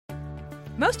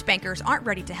Most bankers aren't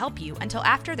ready to help you until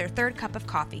after their third cup of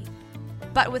coffee.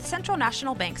 But with Central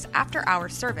National Bank's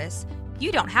after-hours service,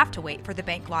 you don't have to wait for the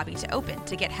bank lobby to open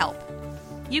to get help.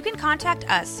 You can contact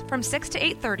us from 6 to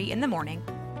 8:30 in the morning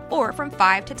or from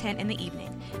 5 to 10 in the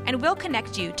evening, and we'll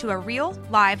connect you to a real,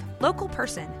 live, local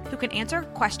person who can answer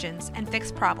questions and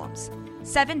fix problems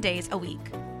 7 days a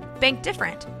week. Bank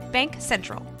different. Bank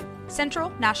Central. Central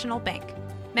National Bank.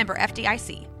 Member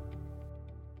FDIC.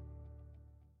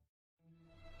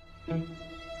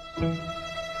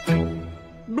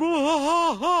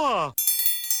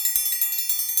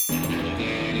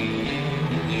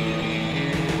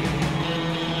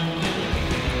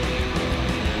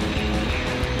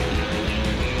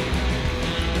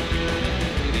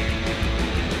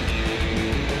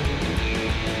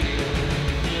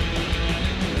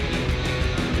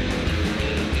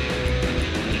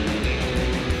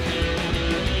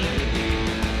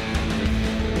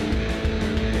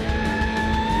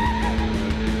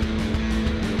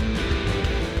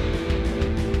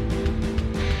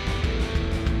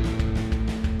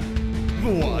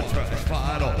 Trash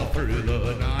fight all through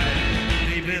the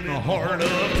night, deep in the heart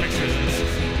of Texas.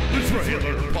 The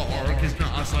trailer park is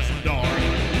nice and dark,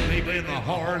 deep in the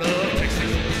heart of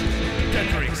Texas. That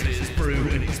drinks his brew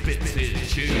and he spits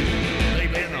his chew,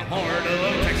 deep in the heart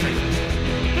of Texas.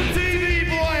 The TV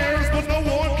blares, but no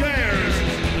one cares,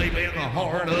 deep in the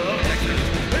heart of Texas.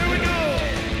 Here we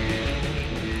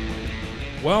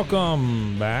go.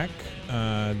 Welcome back.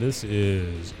 This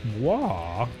is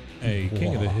a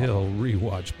King of the Hill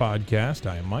rewatch podcast.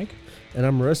 I am Mike. And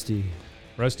I'm Rusty.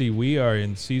 Rusty, we are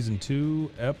in season 2,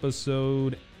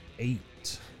 episode 8.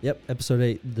 Yep, episode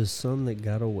 8, The Son That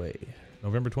Got Away.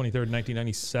 November 23rd,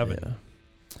 1997. Yeah.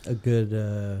 A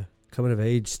good coming of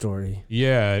age story.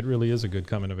 Yeah, it really is a good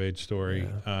coming of age story.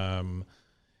 Yeah.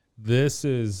 This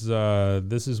is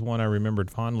one I remembered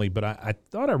fondly, but I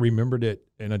thought I remembered it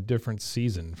in a different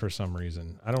season for some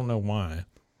reason. I don't know why.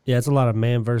 Yeah, it's a lot of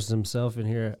man versus himself in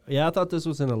here. Yeah, I thought this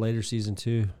was in a later season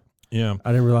too. Yeah,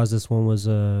 I didn't realize this one was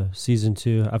season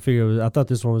 2. I thought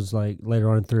this one was like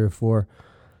later on in 3 or 4.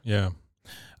 Yeah.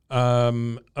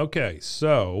 Okay,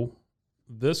 so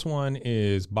this one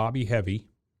is Bobby Heavy.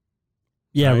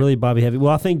 Yeah, right? really Bobby Heavy.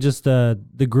 Well, I think just the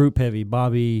group Heavy,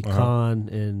 Bobby, Con,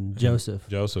 and Joseph.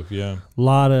 Joseph, yeah. A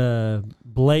lot of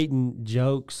blatant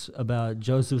jokes about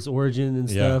Joseph's origin and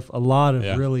stuff. A lot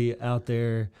of really out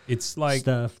there it's like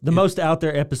stuff. The most out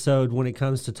there episode when it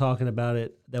comes to talking about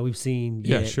it that we've seen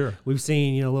yet. Yeah, sure. We've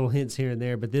seen, little hints here and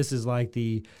there, but this is like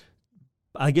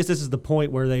I guess this is the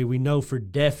point where we know for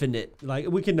definite. Like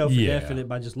we can know for definite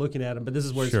by just looking at them, but this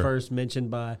is where it's first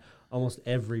mentioned by almost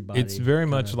everybody. It's very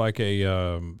much like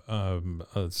a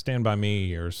Stand By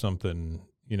Me or something.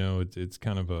 It's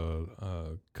kind of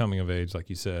a coming of age, like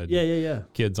you said. Yeah.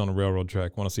 Kids on a railroad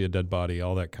track want to see a dead body,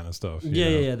 all that kind of stuff.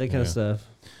 Yeah, that kind of stuff.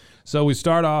 So we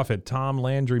start off at Tom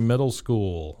Landry Middle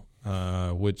School,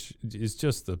 which is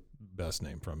just the best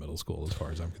name for a middle school as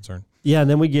far as I'm concerned. Yeah, and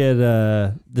then we get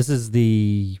this is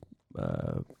the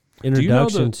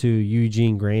introduction to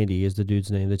Eugene Grandy is the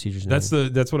dude's name, the teacher's name.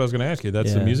 That's what I was going to ask you.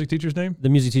 That's the music teacher's name? The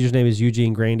music teacher's name is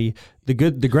Eugene Grandy. The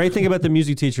great thing about the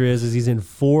music teacher is he's in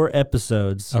 4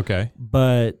 episodes. Okay.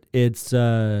 But it's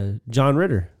John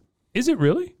Ritter. Is it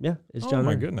really? Yeah, it's John Ritter.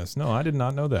 Oh my goodness. No, I did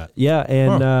not know that. Yeah,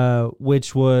 and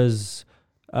which was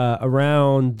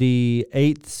around the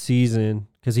 8th season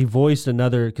because he voiced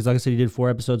because like I said, he did 4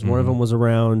 episodes. One of them was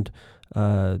around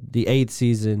the 8th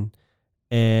season,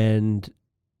 and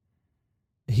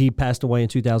he passed away in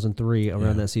 2003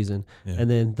 around that season. Yeah. And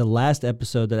then the last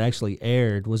episode that actually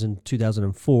aired was in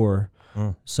 2004.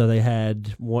 So they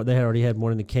had already had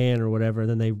one in the can or whatever, and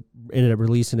then they ended up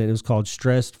releasing it. It was called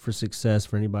Stressed for Success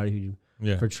for anybody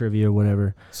for trivia or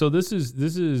whatever. So this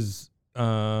is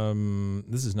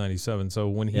 97. So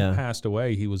when he passed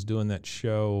away, he was doing that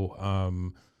show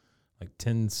like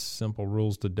 10 Simple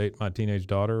Rules to Date My Teenage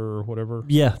Daughter or whatever.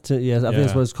 Yeah, I think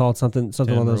that's what it's called, something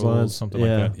along those lines. Something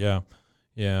like that. Yeah.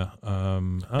 Yeah.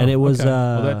 And it was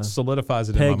well, that solidifies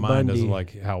it Peg in my mind Bundy. as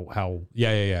like how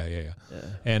yeah.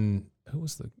 And who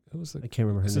was the I can't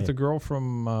remember her is name. it the girl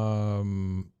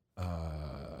from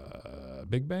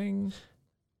Big Bang?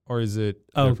 Or is it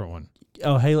a different one?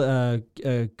 Oh,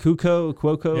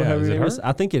 Cuoco, Yeah, however is it it is. her?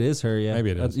 I think it is her, yeah.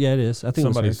 Maybe it is. Yeah, it is. I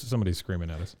think somebody's screaming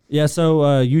at us. Yeah,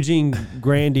 so Eugene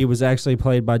Grandy was actually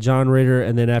played by John Ritter,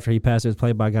 and then after he passed, it was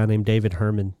played by a guy named David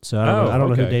Herman. So I don't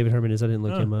know who David Herman is. I didn't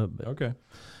look him up. But. Okay.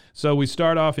 So we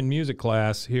start off in music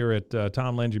class here at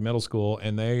Tom Landry Middle School,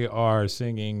 and they are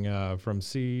singing From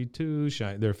Sea to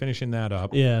Shine. They're finishing that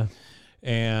up. Yeah.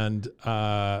 And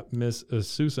Miss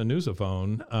Sousa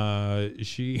Nusaphone,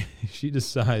 she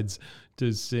decides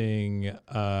to sing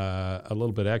a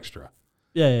little bit extra.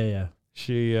 Yeah.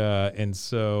 She and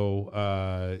so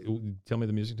tell me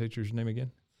the music teacher's name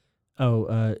again.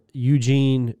 Oh,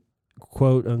 Eugene,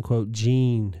 quote unquote,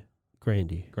 Gene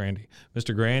Grandy.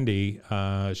 Mr. Grandy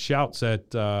shouts at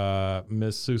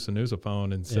Miss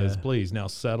Susanoosaphone and says, "Please now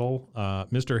settle,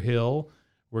 Mr. Hill.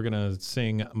 We're gonna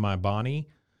sing My Bonnie,"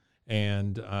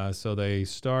 and so they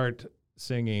start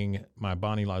singing "My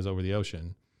Bonnie Lies Over the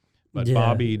Ocean." But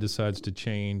Bobby decides to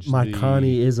change. My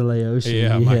Connie is a Laotian.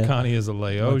 Yeah, my Connie is a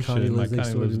Laotian. My My Connie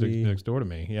Connie lives next door to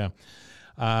me. Yeah.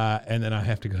 And then I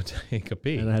have to go take a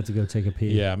pee. And I had to go take a pee.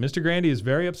 Yeah, Mr. Grandy is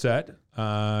very upset.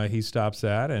 He stops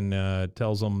that and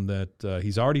tells them that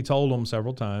he's already told them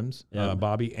several times,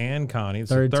 Bobby and Connie. It's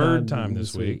the third time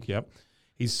this week. Yep.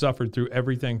 He's suffered through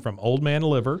everything from old man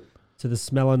liver to the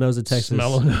smell of nose of Texas.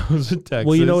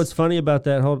 Well, you know what's funny about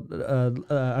that?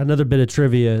 Another bit of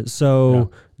trivia.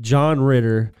 So John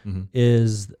Ritter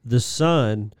is the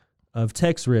son of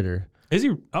Tex Ritter. Is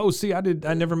he? Oh, see, I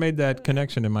never made that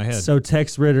connection in my head. So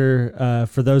Tex Ritter,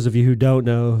 for those of you who don't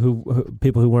know, who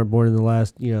people who weren't born in the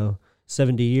last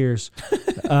 70 years.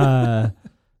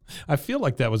 I feel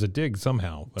like that was a dig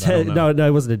somehow. But I don't know. No,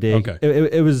 it wasn't a dig. Okay.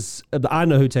 It was. I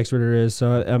know who Tex Ritter is,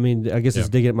 so I mean, I guess it's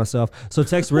digging it myself. So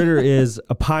Tex Ritter is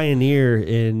a pioneer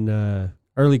in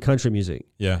early country music.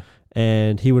 Yeah.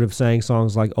 And he would have sang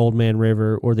songs like "Old Man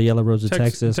River" or "The Yellow Rose of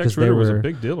Texas" because they were a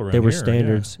big deal around They were here,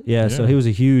 standards. Yeah, so he was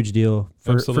a huge deal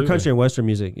for country and western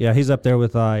music. Yeah, he's up there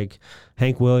with like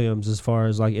Hank Williams as far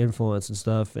as like influence and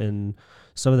stuff, and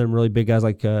some of them really big guys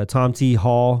like Tom T.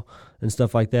 Hall and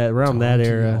stuff like that around that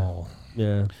era. Hall.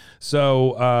 Yeah.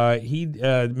 So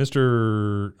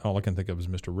Mr. All I can think of is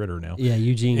Mr. Ritter now. Yeah,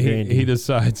 Eugene Grandy. He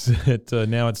decides that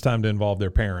now it's time to involve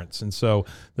their parents. And so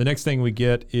the next thing we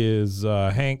get is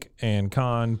Hank and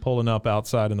Con pulling up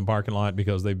outside in the parking lot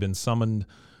because they've been summoned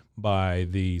by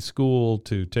the school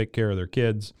to take care of their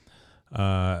kids.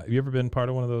 Have you ever been part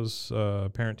of one of those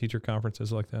parent-teacher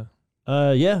conferences like that?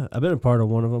 Yeah, I've been a part of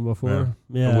one of them before.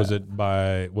 Yeah. Was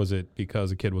it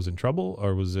because a kid was in trouble,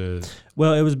 or was it?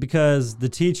 Well, it was because the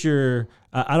teacher.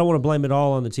 I don't want to blame it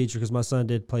all on the teacher because my son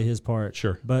did play his part.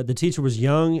 Sure. But the teacher was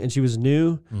young and she was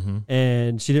new,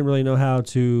 and she didn't really know how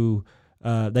to.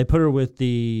 They put her with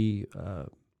the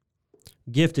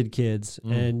gifted kids,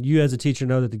 and you as a teacher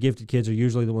know that the gifted kids are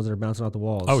usually the ones that are bouncing off the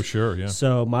walls. Oh, sure, yeah.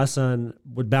 So my son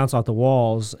would bounce off the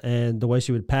walls, and the way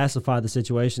she would pacify the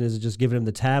situation is just giving him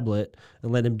the tablet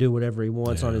and letting him do whatever he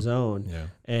wants on his own. Yeah.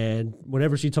 And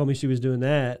whenever she told me she was doing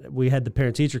that, we had the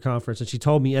parent-teacher conference, and she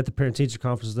told me at the parent-teacher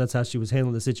conference that's how she was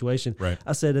handling the situation. Right.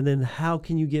 I said, and then how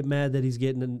can you get mad that he's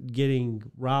getting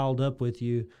riled up with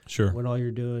you when all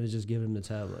you're doing is just giving him the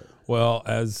tablet? Well,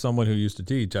 as someone who used to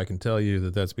teach, I can tell you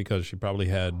that that's because she probably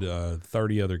had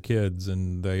 30 other kids,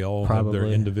 and they all have their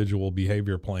individual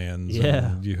behavior plans.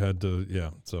 Yeah. And you had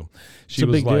to, So it's a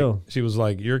big deal. She was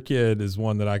like, your kid is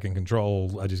one that I can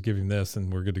control. I just give him this,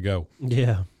 and we're good to go.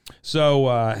 Yeah. So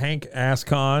Hank asks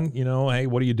Con, hey,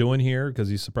 what are you doing here? Because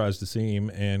he's surprised to see him.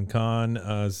 And Con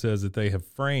says that they have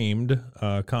framed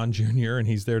Con Jr., and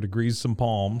he's there to grease some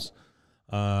palms.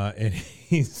 And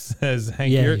he says,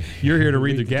 Hank, you're here to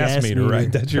read the gas meter,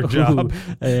 right? That's your job.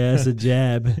 Yeah, that's a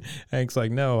jab. Hank's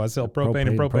like, no, I sell propane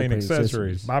and propane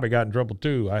accessories. Bobby got in trouble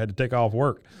too. I had to take off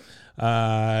work.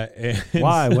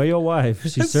 Why? Where your wife?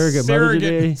 She's surrogate mother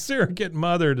today? Surrogate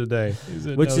mother today.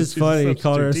 Said, which is funny. He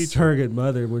called her a surrogate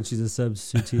mother when she's a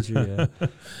substitute teacher. Yeah.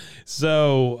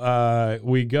 So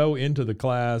we go into the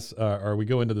class, or we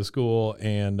go into the school,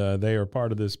 and they are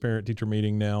part of this parent-teacher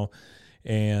meeting now.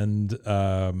 And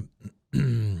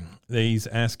he's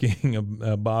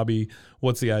asking Bobby,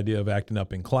 what's the idea of acting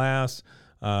up in class?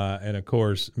 And of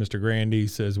course, Mr. Grandy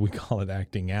says, we call it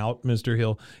acting out, Mr.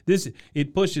 Hill.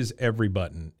 It pushes every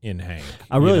button in Hank.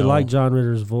 I really like John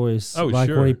Ritter's voice. Oh, like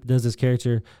sure. when he does his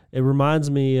character. It reminds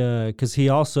me, because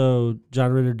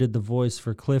John Ritter did the voice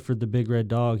for Clifford the Big Red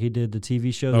Dog. He did the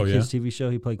TV show, the kids' TV show.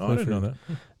 He played Clifford. I didn't know that.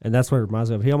 And that's what it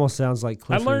reminds me of. He almost sounds like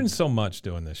Clifford. I learned so much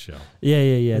doing this show.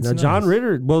 Yeah. Now, nice. John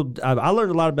Ritter, I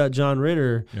learned a lot about John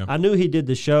Ritter. Yeah. I knew he did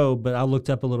the show, but I looked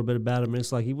up a little bit about him. And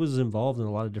it's like he was involved in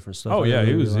a lot of different stuff. Oh, yeah,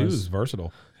 he was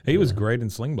versatile. He was great in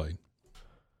Sling Blade.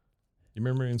 You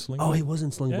remember in Sling Blade? Oh, he was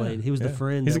in Sling Blade. He was the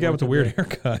friend. He's the guy with the weird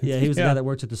haircut. Yeah, he was the guy that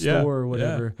worked at the store or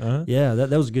whatever. Yeah, uh-huh. Yeah,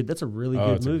 that was good. That's a really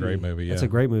good it's movie. a great movie, yeah. That's a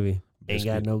great movie. Biscuit.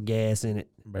 Ain't got no gas in it.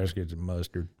 Baskets and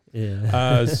mustard.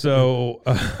 Yeah. So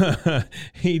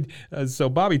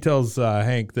Bobby tells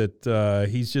Hank that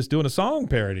he's just doing a song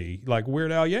parody, like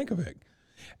Weird Al Yankovic.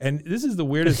 And this is the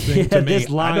weirdest thing to me. This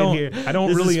line I don't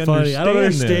this really is funny. understand. I don't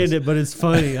understand this. it, but it's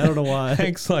funny. I don't know why.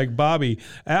 Hank's like Bobby.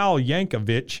 Al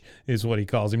Yankovic is what he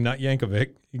calls him, not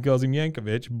Yankovic. He calls him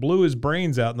Yankovic. Blew his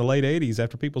brains out in the late 80s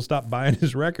after people stopped buying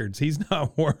his records. He's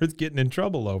not worth getting in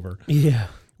trouble over. Yeah.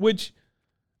 Which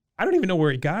I don't even know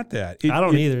where he got that. I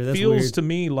don't either. That's feels weird. to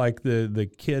me like the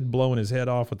kid blowing his head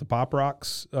off with the Pop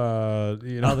Rocks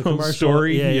the commercial?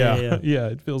 story. Yeah. Yeah,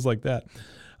 it feels like that.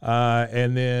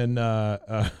 And then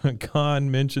Con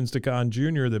mentions to Con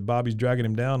Jr. that Bobby's dragging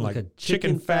him down like a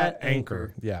chicken fat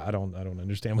anchor. Yeah, I don't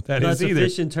understand what that is That's a either.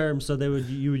 fishing term, so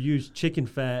you would use chicken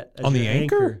fat as On the your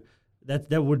anchor?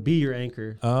 That would be your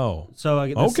anchor. Oh. So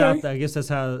I Okay. guess that's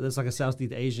like a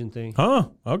Southeast Asian thing. Huh.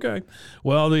 Okay.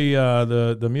 Well,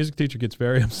 the music teacher gets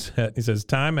very upset. He says,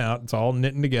 "Time out. It's all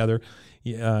knitting together."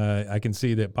 I can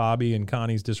see that Bobby and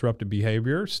Connie's disruptive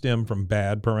behavior stem from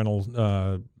bad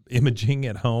parental imaging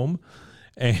at home,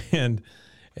 and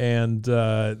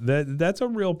that's a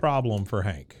real problem for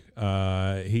Hank.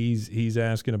 He's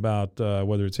asking about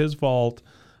whether it's his fault,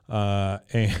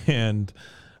 and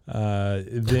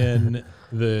then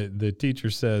the teacher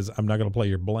says, "I'm not going to play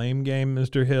your blame game,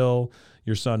 Mr. Hill.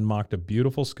 Your son mocked a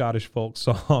beautiful Scottish folk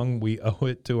song. We owe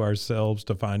it to ourselves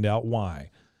to find out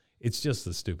why." It's just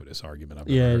the stupidest argument I've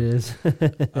ever heard. It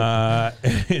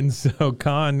is. And so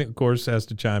Con, of course, has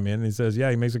to chime in. And he says, "Yeah,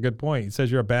 he makes a good point. He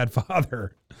says you're a bad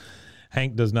father."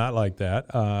 Hank does not like that.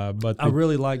 But I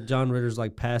really like John Ritter's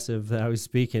passive how he's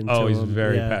speaking. Oh, to he's him.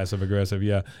 very Yeah. passive aggressive.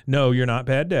 Yeah. No, you're not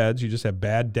bad dads. You just have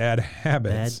bad dad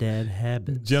habits. Bad dad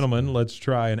habits. Gentlemen, let's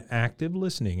try an active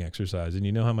listening exercise. And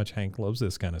you know how much Hank loves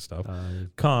this kind of stuff.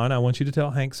 Con, I want you to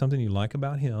tell Hank something you like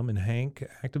about him. And Hank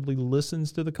actively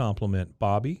listens to the compliment.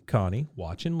 Bobby, Connie,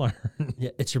 watch and learn.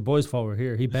 Yeah, it's your boy's fault we're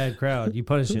here. He bad crowd. You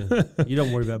punish him. You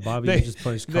don't worry about Bobby. You just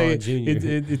punish Con Jr.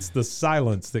 It's the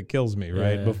silence that kills me,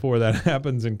 right? Yeah. Before that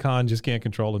happens, and Con just can't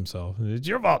control himself. It's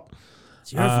your fault.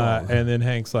 It's your fault. And then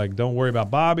Hank's like, "Don't worry about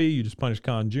Bobby. You just punish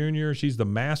Con Jr. She's the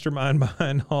mastermind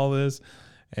behind all this."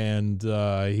 And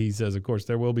he says, of course,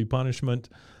 there will be punishment.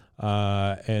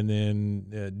 And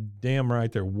then, damn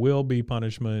right, there will be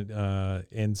punishment.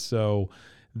 And so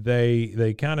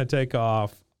they kind of take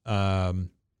off, and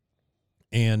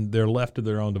they're left to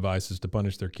their own devices to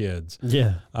punish their kids.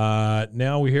 Yeah.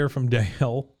 Now we hear from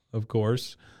Dale, of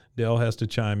course. Dale has to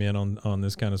chime in on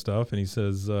this kind of stuff, and he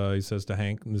says to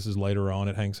Hank, and this is later on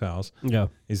at Hank's house. Yeah.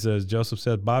 He says, "Joseph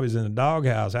said Bobby's in the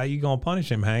doghouse. How you gonna punish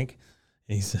him, Hank?"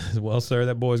 And he says, "Well, sir,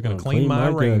 that boy's gonna clean my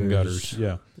rain gutters."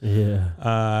 Yeah.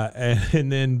 Yeah. And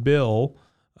then Bill,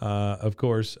 of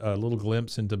course, a little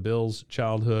glimpse into Bill's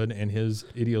childhood and his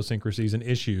idiosyncrasies and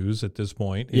issues at this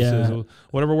point. He says, "Well,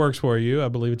 whatever works for you. I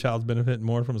believe a child's benefit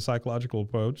more from a psychological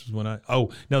approach." Is when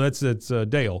that's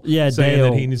Dale. Yeah, saying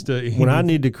Dale. that he needs to. When I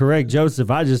need to correct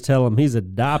Joseph, I just tell him he's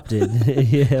adopted.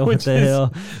 Yeah, what the hell?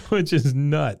 Which is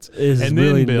nuts. Is and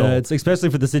really then Bill, nuts,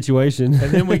 especially for the situation.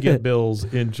 and then we get Bill's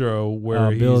intro where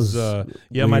Bill's he's,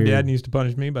 my weird. dad used to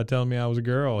punish me by telling me I was a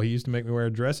girl. He used to make me wear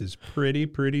dresses, pretty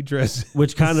dresses.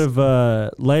 Which kind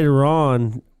of later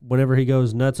on, whenever he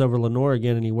goes nuts over Lenore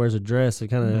again and he wears a dress, it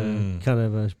kind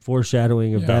of a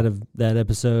foreshadowing of that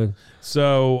episode.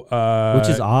 So, which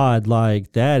is odd.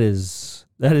 Like that is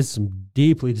some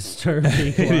deeply disturbing.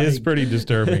 it is pretty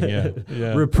disturbing.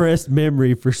 Yeah. Repressed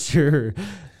memory for sure.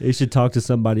 You should talk to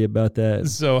somebody about that.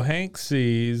 So Hank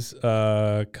sees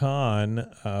Con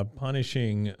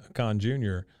punishing Con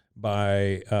Jr.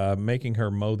 by making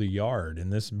her mow the yard,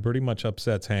 and this pretty much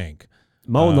upsets Hank.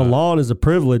 Mowing the lawn is a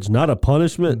privilege, not a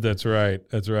punishment. That's right.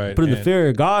 Putting the fear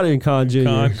of God in Con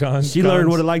Jr. She learned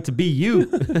what it like to be you.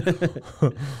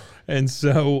 And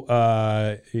so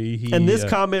and this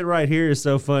comment right here is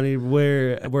so funny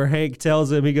where Hank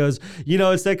tells him, he goes,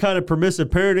 it's that kind of permissive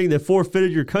parenting that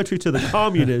forfeited your country to the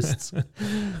communists.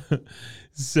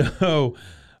 So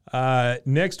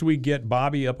next we get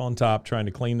Bobby up on top trying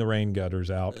to clean the rain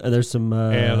gutters out. There's some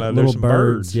and little some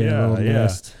birds. Yeah, little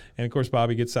nest. And of course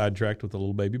Bobby gets sidetracked with the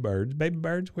little baby birds. "Baby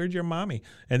birds, where's your mommy?"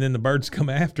 And then the birds come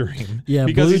after him. Yeah,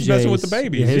 because blue he's messing jays. with the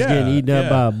babies. Yeah, he's getting eaten up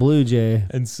by a blue jay.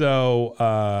 And so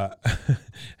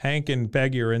Hank and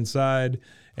Peggy are inside.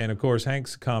 And, of course,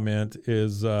 Hank's comment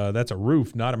is, "That's a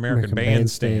roof, not American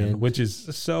Bandstand," which is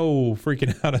so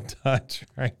freaking out of touch,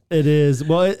 right? It is.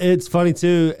 Well, it's funny,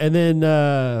 too. And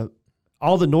then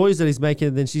all the noise that he's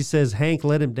making, then she says, "Hank,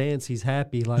 let him dance. He's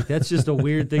happy." Like, that's just a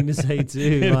weird thing to say,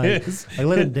 too. Like,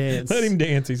 let him dance. Let him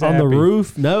dance. He's on happy. the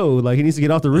roof? No. Like, he needs to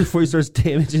get off the roof before he starts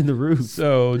damaging the roof.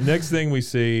 So next thing we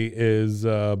see is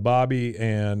Bobby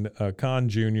and Con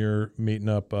Jr. meeting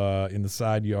up in the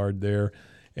side yard there.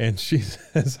 And she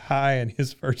says hi, and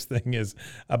his first thing is,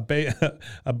 a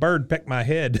bird pecked my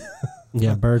head.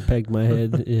 Yeah, bird pegged my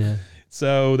head. Yeah.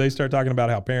 So they start talking about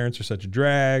how parents are such a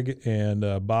drag,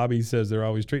 and Bobby says they're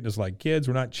always treating us like kids.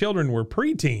 We're not children. We're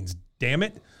preteens. Damn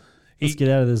it. Let's get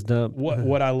out of this dump.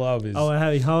 What I love is and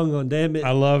how he hung on damn it.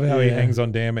 I love how he hangs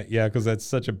on damn it. Yeah, because that's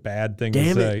such a bad thing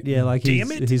damn to say. It. Yeah, like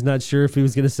damn it. He's not sure if he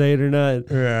was going to say it or not.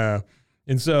 Yeah.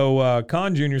 And so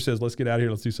Con Jr. says, let's get out of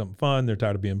here. Let's do something fun. They're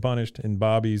tired of being punished. And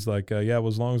Bobby's like, yeah, well,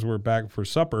 as long as we're back for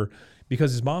supper,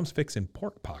 because his mom's fixing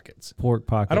pork pockets. Pork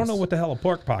pockets. I don't know what the hell a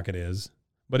pork pocket is,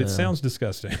 but it sounds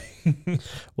disgusting.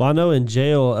 Well, I know in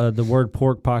jail, the word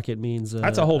pork pocket means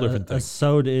that's a whole different thing. A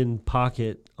sewed-in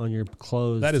pocket on your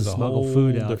clothes. That is a smuggle whole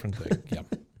food out. different thing.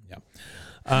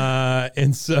 Yeah.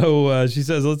 And so she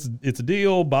says, it's a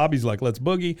deal. Bobby's like, let's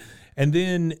boogie. And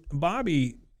then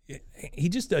Bobby, he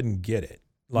just doesn't get it.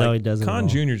 Like, no, he doesn't. Con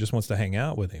Jr. just wants to hang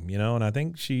out with him, and I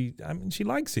think she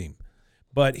likes him.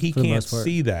 But he can't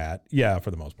see that. Yeah,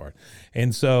 for the most part.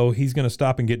 And so he's going to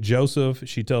stop and get Joseph.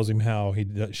 She tells him how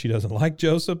she doesn't like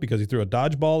Joseph because he threw a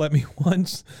dodgeball at me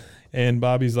once. And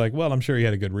Bobby's like, well, I'm sure he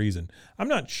had a good reason. I'm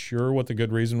not sure what the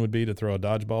good reason would be to throw a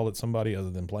dodgeball at somebody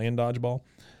other than playing dodgeball.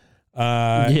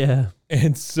 Yeah.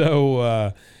 And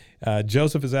so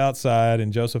Joseph is outside,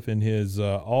 and Joseph, in his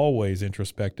always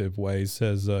introspective way,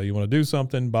 says, you want to do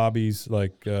something? Bobby's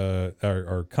like,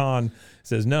 or Con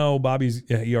says, no,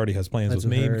 he already has plans with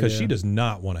me because she does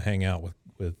not want to hang out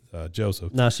with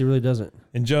Joseph. No, she really doesn't.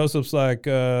 And Joseph's like,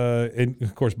 and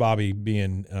of course, Bobby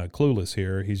being clueless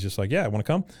here, he's just like, yeah, I want to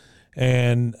come.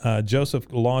 And Joseph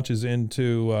launches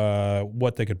into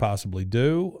what they could possibly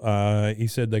do. He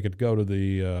said they could go to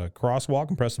the crosswalk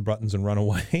and press the buttons and run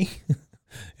away.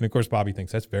 And, of course, Bobby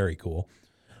thinks that's very cool.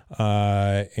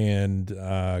 And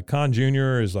Con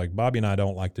Jr. is like, Bobby and I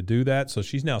don't like to do that. So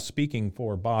she's now speaking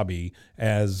for Bobby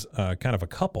as kind of a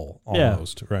couple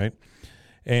almost, right?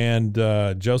 And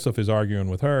Joseph is arguing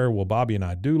with her. Well, Bobby and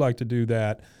I do like to do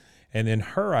that. And then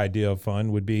her idea of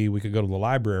fun would be we could go to the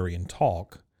library and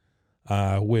talk.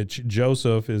 Which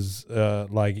Joseph is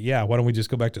like, yeah, why don't we just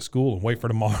go back to school and wait for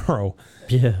tomorrow?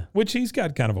 Yeah. Which he's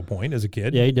got kind of a point as a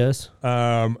kid. Yeah, he does.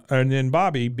 And then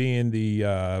Bobby, being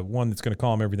the one that's going to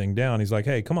calm everything down, he's like,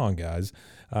 hey, come on, guys.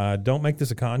 Don't make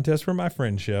this a contest for my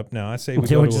friendship. Now, I say we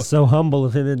go to so humble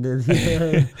of him.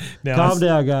 Calm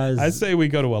down, guys. I say we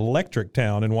go to Electric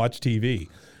Town and watch TV.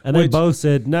 And they both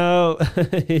said no.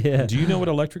 Yeah. Do you know what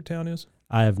Electric Town is?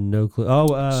 I have no clue.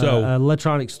 Oh,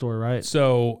 electronics store, right?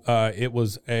 So it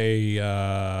was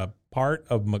a part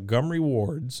of Montgomery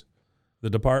Ward's, the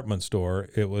department store.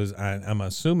 It was. I'm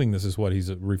assuming this is what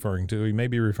he's referring to. He may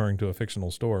be referring to a fictional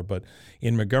store, but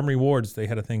in Montgomery Ward's, they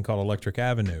had a thing called Electric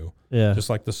Avenue. Yeah, just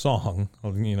like the song,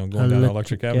 going down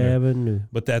Electric Avenue.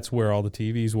 But that's where all the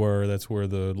TVs were. That's where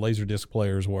the Laserdisc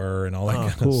players were, and all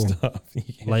that kind of stuff.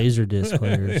 Yeah. Laserdisc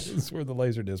players. That's where the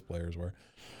Laserdisc players were.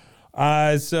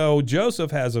 So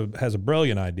Joseph has a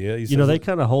brilliant idea. He says, they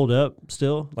kind of hold up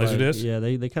still. Laserdisc? Yeah,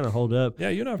 they kind of hold up. Yeah,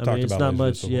 I've talked it's about not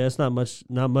much. before. Yeah, it's not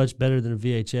much better than a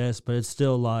VHS, but it's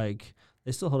still like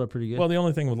they still hold up pretty good. Well, the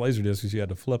only thing with Laserdisc is you had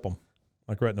to flip them,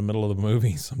 like right in the middle of the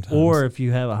movie sometimes. Or if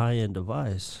you have a high-end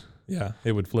device. Yeah,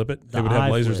 it would flip it. It would have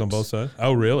lasers on both sides.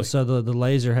 Oh, really? So the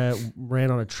laser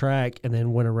ran on a track and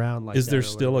then went around like that. Is there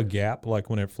still a gap like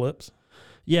when it flips?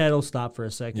 Yeah, it'll stop for a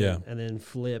second and then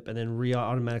flip and then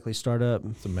automatically start up.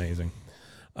 It's amazing.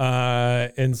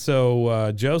 And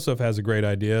so Joseph has a great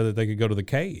idea that they could go to the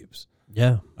caves.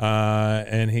 Yeah.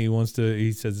 And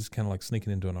he says it's kind of like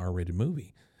sneaking into an R-rated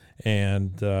movie.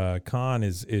 And Con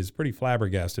is pretty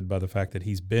flabbergasted by the fact that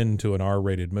he's been to an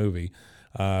R-rated movie.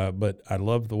 But I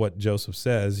love what Joseph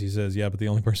says. He says, yeah, but the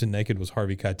only person naked was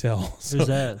Harvey Keitel. So, who's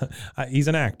that? He's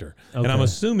an actor. Okay. And I'm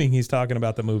assuming he's talking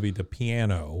about the movie The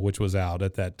Piano, which was out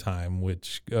at that time,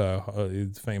 which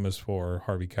is famous for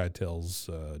Harvey Keitel's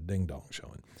Ding Dong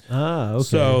showing. Ah, okay.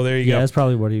 So there you go. Yeah, that's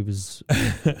probably what he was...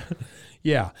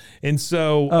 Yeah. And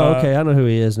so... okay. I know who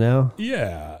he is now.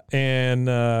 Yeah. And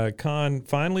Con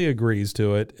finally agrees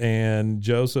to it. And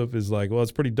Joseph is like, well,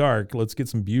 it's pretty dark. Let's get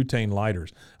some butane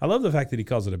lighters. I love the fact that he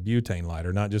calls it a butane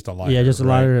lighter, not just a lighter. Yeah, just a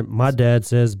lighter. My dad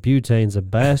says butane's a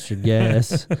bastard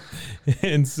gas.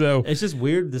 And so... It's just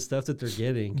weird, the stuff that they're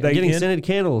getting. They're getting scented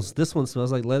candles. This one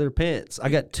smells like leather pants. I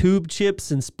got tube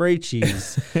chips and spray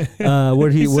cheese.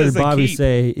 What did Bobby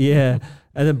say? Yeah.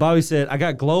 And then Bobby said, I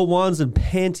got glow wands and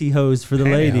pantyhose for the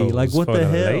lady. Like, what the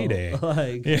hell? Lady.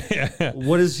 Like,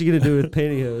 what is she going to do with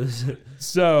pantyhose?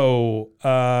 So,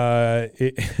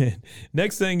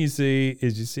 next thing you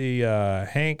see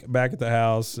Hank back at the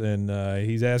house, and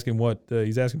he's asking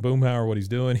Boomhauer what he's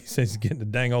doing. He says he's getting a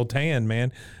dang old tan,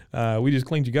 man. We just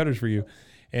cleaned your gutters for you.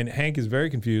 And Hank is very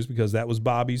confused because that was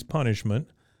Bobby's punishment.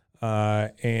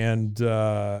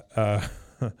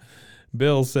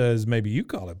 Bill says, maybe you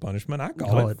call it punishment. I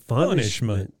call it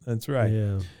punishment. That's right.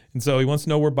 Yeah. And so he wants to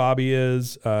know where Bobby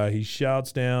is. He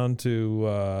shouts down to,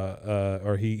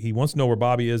 or he wants to know where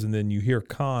Bobby is, and then you hear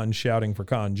Con shouting for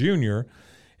Con Jr.,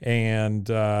 and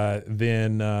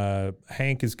then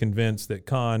Hank is convinced that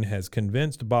Con has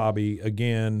convinced Bobby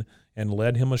again and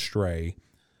led him astray.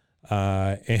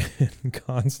 And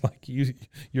Con's like,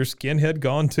 your skinhead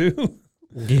gone too?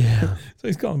 Yeah. So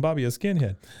he's calling Bobby a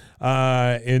skinhead.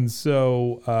 And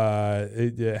so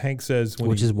Hank says,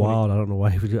 which is wild. I don't know why.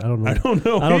 I don't know. I don't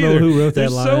know. I don't know who wrote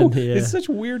that line. It's such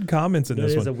weird comments in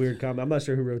this one. It is a weird comment. I'm not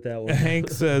sure who wrote that one. Hank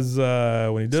says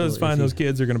when he does find those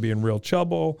kids, they're going to be in real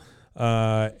trouble.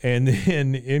 And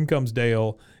then in comes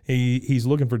Dale. He's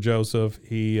looking for Joseph.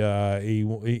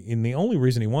 And the only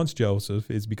reason he wants Joseph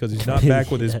is because he's not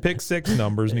back with his pick six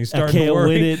numbers, and he's starting to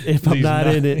worry. I can't win it if I'm not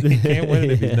in it. He can't win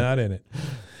it if he's not in it.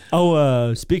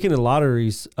 Oh, speaking of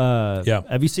lotteries, yeah.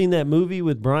 Have you seen that movie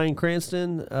with Bryan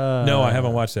Cranston? No, I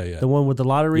haven't watched that yet. The one with the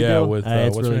lottery deal? With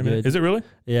it's what's really her name? good. Is it really?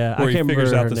 Yeah, where I can't he figures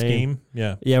remember out the her name. scheme.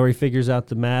 Yeah, yeah, where he figures out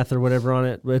the math or whatever on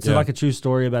it. It's Yeah. like a true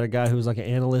story about a guy who was like an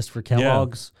analyst for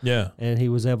Kellogg's. Yeah. And he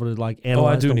was able to like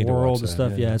analyze the world and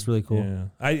stuff. Yeah, it's really cool. Yeah.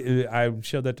 I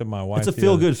showed that to my wife. It's a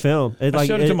feel good film. I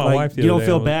showed it to my wife the You don't other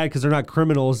feel day. bad because they're not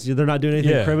criminals. They're not doing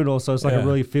anything criminal. So it's like a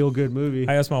really feel good movie.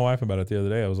 I asked my wife about it the other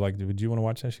day. I was like, "Would you want to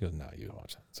watch that?" She goes, "No, you don't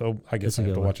watch that." So I guess I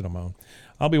have to watch it on my own.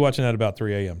 I'll be watching that about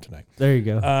 3 a.m. tonight. There you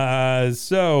go.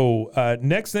 So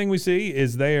next thing we see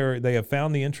is they have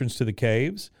found the entrance to the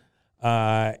caves.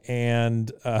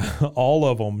 And all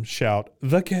of them shout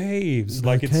the caves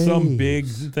like it's some big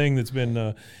thing that's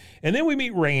been. And then we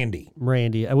meet Randy.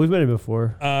 Randy, we've met him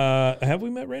before. Have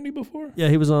we met Randy before? Yeah,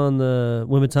 he was on the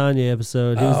Wimitanya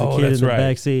episode. He was the kid in the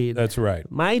back seat. That's right.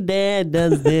 My dad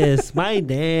does this. My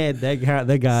dad,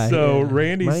 that guy. So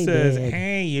Randy says,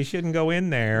 "Hey, you shouldn't go in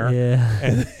there." Yeah.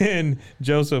 And then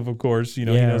Joseph, of course, he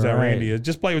knows how Randy is.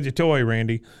 Just play with your toy,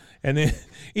 Randy. And then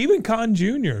even Con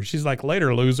Jr., she's like,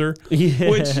 "Later, loser."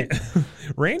 Yeah. Which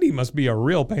Randy must be a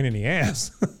real pain in the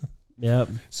ass. Yep.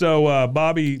 So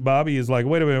Bobby is like,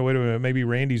 wait a minute, maybe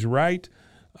Randy's right.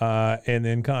 And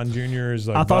then Con Jr. is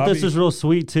like, I thought this was real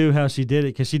sweet too, how she did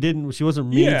it, because she wasn't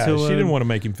mean to him. she didn't want to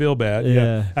make him feel bad.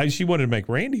 Yeah. She wanted to make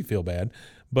Randy feel bad,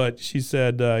 but she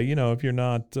said, if you're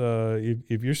not,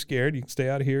 if you're scared, you can stay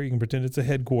out here. You can pretend it's a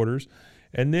headquarters.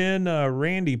 And then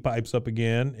Randy pipes up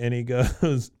again, and he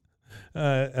goes,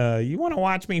 you want to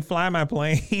watch me fly my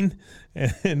plane?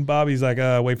 And Bobby's like,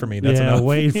 wait for me. That's enough.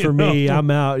 Wait for me.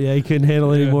 I'm out. Yeah, he couldn't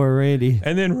handle any more Randy.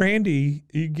 And then Randy,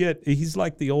 he's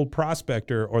like the old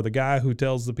prospector or the guy who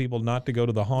tells the people not to go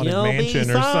to the haunted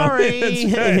mansion or something. That's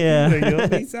right. Yeah. You'll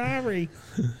be sorry.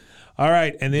 All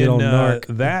right. And then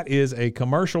that is a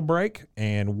commercial break.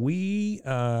 And we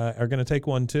are going to take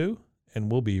one too.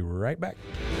 And we'll be right back.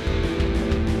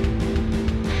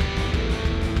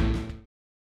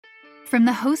 From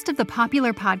the host of the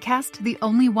popular podcast, The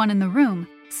Only One in the Room,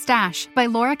 Stash by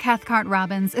Laura Cathcart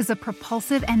Robbins is a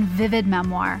propulsive and vivid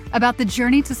memoir about the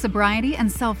journey to sobriety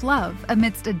and self-love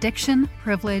amidst addiction,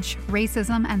 privilege,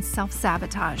 racism, and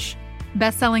self-sabotage.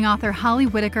 Best-selling author Holly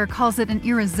Whitaker calls it an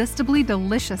irresistibly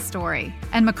delicious story,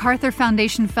 and MacArthur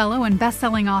Foundation fellow and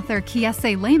best-selling author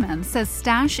Kiese Lehman says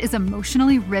Stash is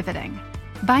emotionally riveting.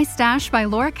 Buy Stash by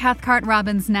Laura Cathcart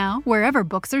Robbins now, wherever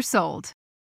books are sold.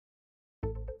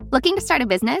 Looking to start a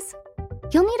business?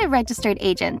 You'll need a registered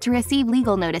agent to receive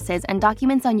legal notices and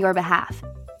documents on your behalf.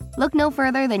 Look no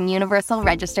further than Universal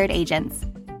Registered Agents.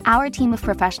 Our team of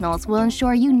professionals will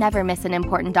ensure you never miss an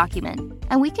important document,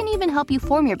 and we can even help you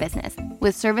form your business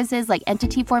with services like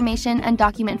entity formation and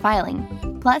document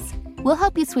filing. Plus, we'll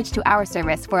help you switch to our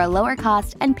service for a lower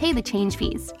cost and pay the change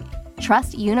fees.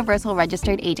 Trust Universal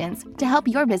Registered Agents to help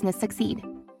your business succeed.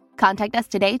 Contact us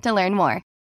today to learn more.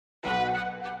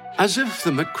 As if the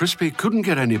McCrispy couldn't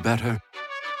get any better,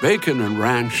 Bacon and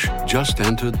Ranch just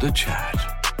entered the chat.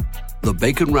 The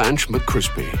Bacon Ranch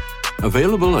McCrispy,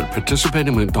 available at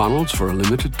participating McDonald's for a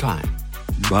limited time.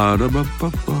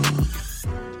 Ba-da-ba-ba-ba.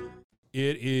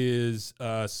 It is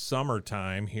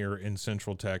summertime here in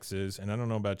Central Texas, and I don't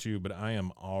know about you, but I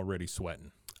am already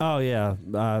sweating. Oh, yeah.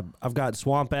 I've got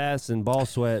swamp ass and ball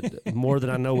sweat more than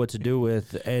I know what to do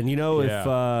with. And,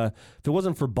 if it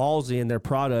wasn't for Ballsy and their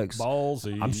products,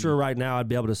 I'm sure right now I'd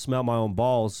be able to smell my own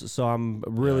balls. So I'm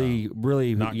really,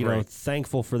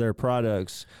 thankful for their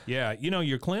products. Yeah.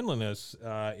 Your cleanliness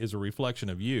is a reflection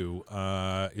of you,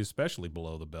 especially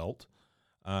below the belt.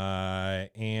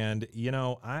 And,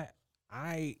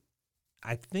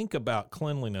 I think about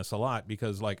cleanliness a lot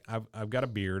because, like, I've got a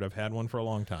beard. I've had one for a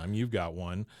long time. You've got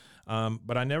one.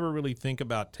 But I never really think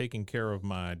about taking care of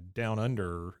my down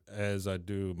under as I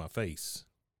do my face.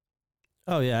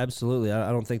 Oh yeah, absolutely.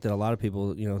 I don't think that a lot of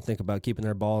people, think about keeping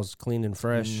their balls clean and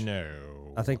fresh. No.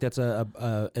 I think that's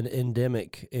an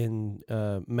endemic in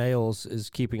males is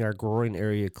keeping our groin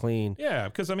area clean. Yeah,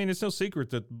 because I mean, it's no secret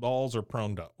that balls are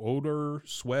prone to odor,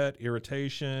 sweat,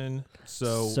 irritation.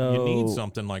 So you need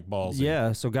something like Ballsy.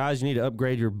 Yeah, so guys, you need to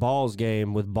upgrade your balls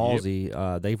game with Ballsy.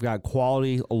 Yep. They've got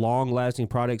quality, long-lasting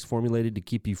products formulated to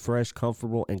keep you fresh,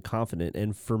 comfortable, and confident.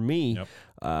 And for me,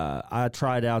 I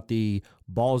tried out the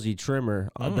Ballsy trimmer,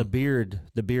 the beard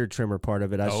trimmer part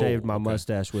of it. I shaved my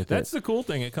mustache with it. That's the cool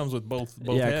thing. It comes with both heads.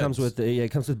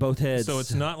 It comes with both heads. So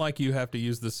it's not like you have to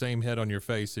use the same head on your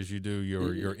face as you do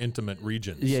your intimate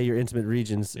regions. Yeah, your intimate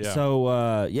regions. Yeah.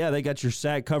 So they got your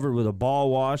sack covered with a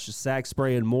ball wash, sack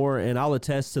spray, and more. And I'll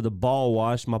attest to the ball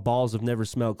wash. My balls have never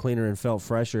smelled cleaner and felt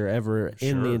fresher ever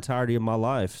in the entirety of my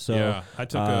life. So yeah, I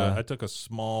took a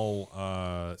small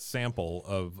sample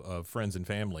of friends and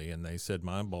family, and they said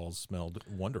my balls smelled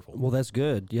wonderful. Well, that's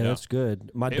good. Yeah, that's good.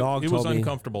 My dog told me. It was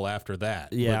uncomfortable after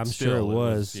that. Yeah, I'm sure it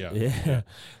was. Yeah.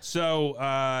 So,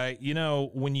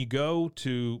 when you go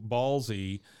to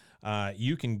Ballsy,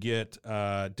 you can get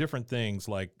different things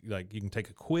like you can take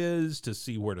a quiz to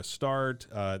see where to start.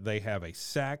 They have a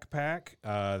sack pack.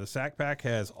 The sack pack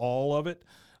has all of it.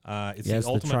 It's the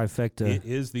ultimate trifecta. It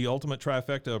is the ultimate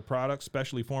trifecta of products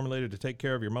specially formulated to take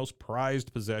care of your most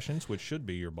prized possessions, which should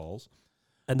be your balls.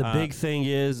 And the big thing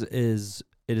is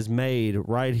it is made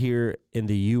right here in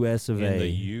the U.S. of A. In the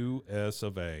U.S.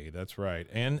 of A. That's right.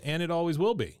 And it always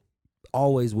will be.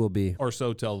 Always will be. Or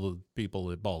so tell the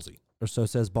people at Ballsy. Or so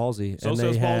says Ballsy. So and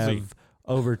says they Ballsy. have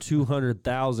over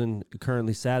 200,000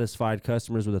 currently satisfied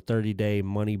customers with a 30-day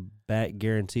money-back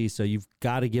guarantee. So you've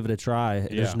got to give it a try. Yeah.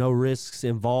 There's no risks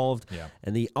involved. Yeah.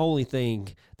 And the only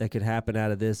thing that could happen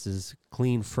out of this is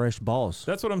clean, fresh balls.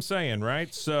 That's what I'm saying,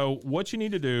 right? So what you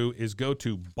need to do is go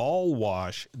to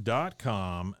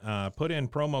ballwash.com, put in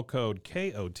promo code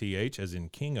KOTH, as in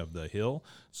King of the Hill.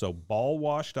 So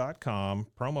ballwash.com,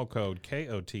 promo code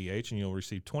KOTH, and you'll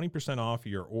receive 20% off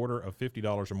your order of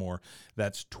 $50 or more.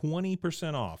 That's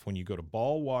 20% off when you go to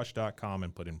ballwash.com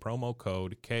and put in promo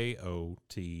code KOTH.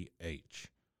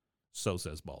 So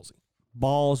says Ballsy.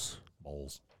 Balls.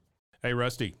 Hey,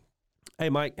 Rusty. Hey,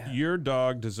 Mike. Your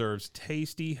dog deserves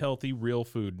tasty, healthy, real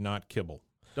food, not kibble.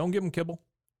 Don't give him kibble.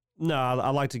 No, I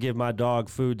like to give my dog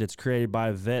food that's created by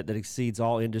a vet that exceeds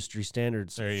all industry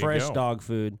standards. There you Fresh go. dog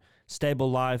food, a stable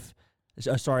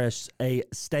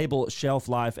shelf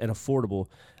life, and affordable.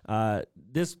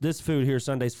 This food here,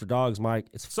 Sundays for Dogs, Mike,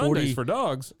 it's Sundays for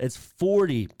Dogs. It's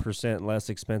 40% less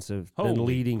expensive than Holy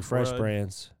leading fresh crud.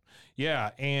 brands. Yeah,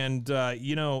 and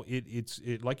it's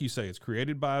like you say, it's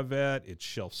created by a vet. It's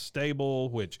shelf stable,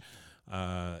 which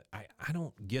I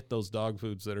don't get those dog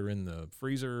foods that are in the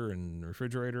freezer and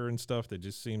refrigerator and stuff. That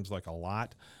just seems like a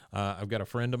lot. I've got a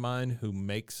friend of mine who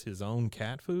makes his own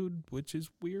cat food, which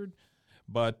is weird.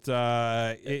 But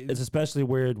it's especially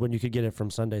weird when you could get it from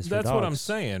Sundays for Dogs. That's what I'm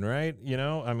saying, right?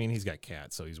 I mean, he's got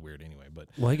cats, so he's weird anyway. But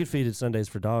well, he could feed it Sundays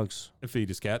for Dogs. Feed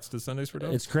his cats to Sundays for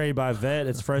Dogs? It's created by a vet.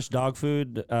 It's fresh dog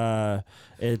food.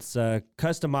 It's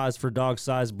customized for dog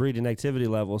size, breed, and activity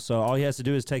level. So all he has to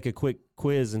do is take a quick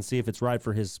quiz and see if it's right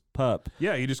for his pup.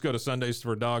 Yeah, you just go to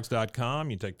sundaysfordogs.com.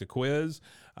 You take the quiz.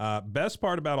 Best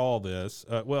part about all this,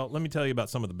 well, let me tell you about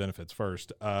some of the benefits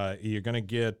first. You're going to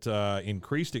get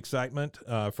increased excitement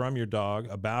from your dog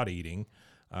about eating,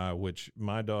 which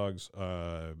my dogs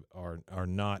are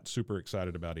not super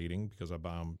excited about eating because I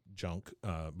buy them junk,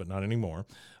 but not anymore.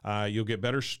 You'll get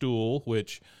better stool,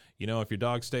 which, if your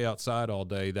dogs stay outside all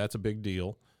day, that's a big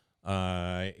deal.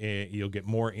 You'll get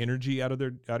more energy out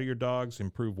of your dogs,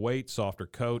 improve weight, softer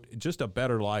coat, just a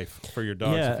better life for your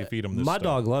dogs if you feed them this my stuff.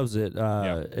 dog loves it.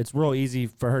 It's real easy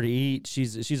for her to eat.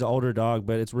 She's an older dog,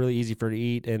 but it's really easy for her to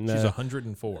eat. And she's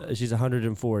 104. She's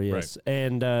 104, yes. Right.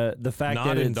 And the fact not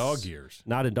that in it's dog years,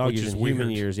 not in dog years, in human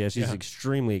years. Yeah, she's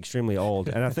extremely, extremely old,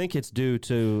 and I think it's due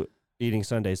to eating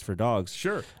Sundays for Dogs.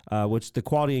 Sure. Which the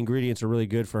quality ingredients are really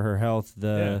good for her health.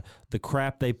 The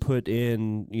crap they put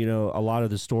in, a lot of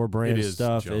the store brand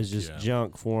stuff is just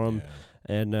junk for them. Yeah.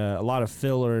 And a lot of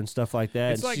filler and stuff like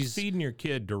that. It's like feeding your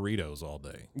kid Doritos all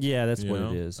day. Yeah, that's what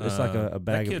it is. It's like a bag of Doritos.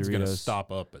 That kid's going to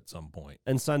stop up at some point.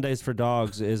 And Sundays for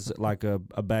Dogs is like a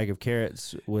bag of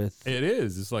carrots with... It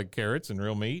is. It's like carrots and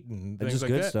real meat and things just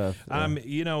like good that. Stuff. Yeah.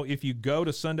 If you go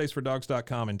to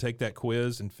sundaysfordogs.com and take that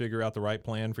quiz and figure out the right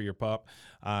plan for your pup,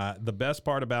 the best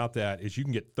part about that is you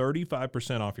can get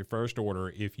 35% off your first order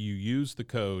if you use the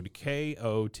code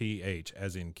KOTH,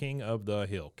 as in King of the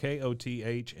Hill,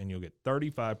 KOTH, and you'll get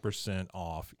 35%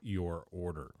 off your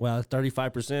order. Wow,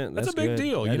 35%. That's a big good.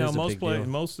 deal. That You know, is a big deal.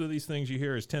 most of these things you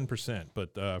hear is 10%.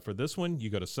 But for this one, you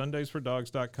go to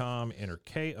SundaysForDogs.com, enter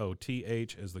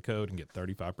KOTH as the code, and get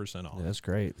 35% off. Yeah, that's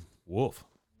great. Woof.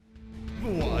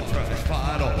 Watch us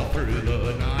fight all through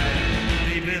the night,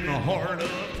 deep in the heart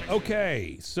of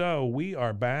Okay, so we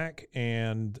are back,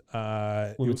 and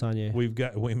Wimatanya. we've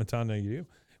got Wimatanya. You.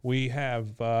 We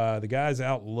have the guys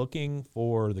out looking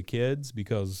for the kids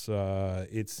because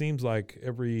it seems like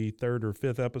every third or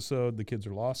fifth episode the kids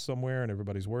are lost somewhere, and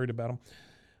everybody's worried about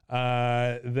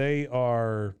them. They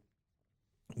are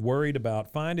worried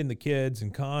about finding the kids,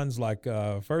 and Con's like,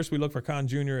 first we look for Con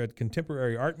Jr. at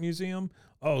Contemporary Art Museum.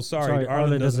 Oh, sorry,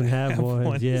 Arlen doesn't have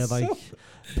one. Yeah, like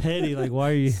petty. Like,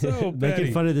 why are you So petty.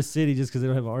 making fun of the city just because they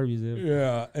don't have an art museum?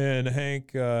 Yeah, and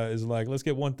Hank is like, let's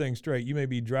get one thing straight. You may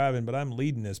be driving, but I'm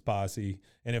leading this posse,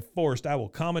 and if forced, I will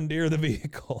commandeer the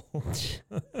vehicle.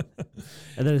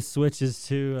 And then it switches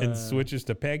to and switches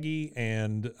to Peggy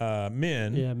and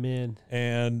Min. Yeah, Min.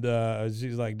 And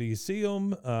she's like, do you see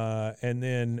him? And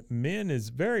then Min is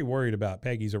very worried about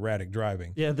Peggy's erratic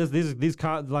driving. Yeah,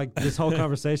 this whole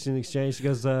conversation exchange. She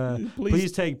goes,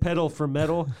 please take pedal for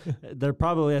metal. They're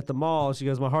probably at the mall. She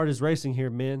goes, my heart is racing here,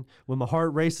 Min. When my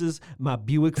heart races, my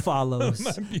Buick follows.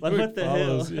 My Buick like, what the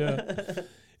follows, hell? Yeah.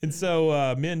 And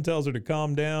so Min tells her to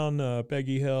calm down.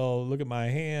 Peggy Hill, look at my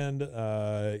hand.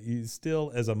 He's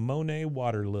still as a Monet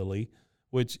water lily,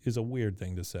 which is a weird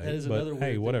thing to say. That is but another weird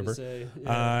hey, thing whatever. to say.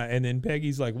 Yeah. And then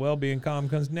Peggy's like, well, being calm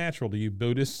comes natural to you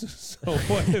Buddhists. So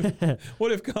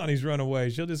what if Connie's run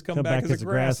away? She'll just come back as a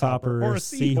grasshopper or a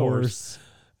seahorse.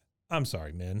 I'm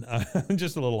sorry, Min. I'm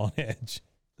just a little on edge.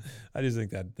 I just think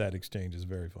that exchange is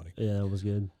very funny. Yeah, that was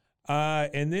good.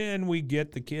 And then we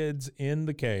get the kids in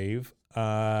the cave.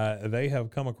 They have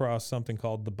come across something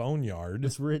called the Boneyard.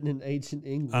 It's written in ancient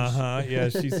English. Yeah,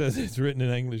 she says it's written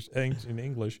in ancient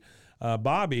English.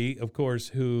 Bobby, of course,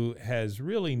 who has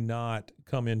really not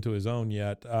come into his own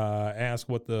yet, asks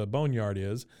what the Boneyard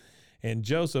is. And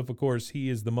Joseph, of course, he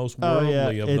is the most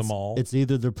worldly of them all. It's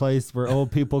either the place where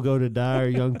old people go to die or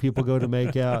young people go to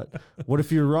make out. What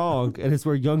if you're wrong and it's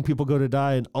where young people go to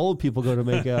die and old people go to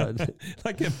make out?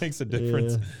 Like it makes a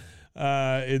difference.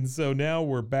 Yeah. And so now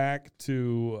we're back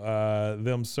to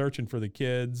them searching for the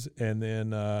kids, and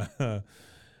then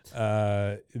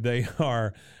they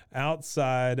are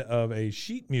outside of a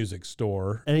sheet music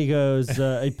store. And he goes,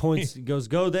 he points, he goes,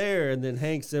 go there. And then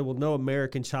Hank said, well, no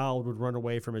American child would run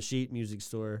away from a sheet music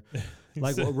store.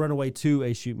 Like, run away to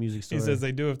a sheet music store. He says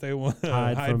they do if they want to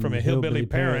hide from a hillbilly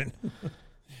parent.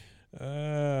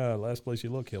 Last place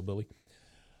you look, hillbilly.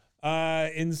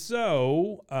 And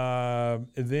so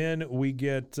then we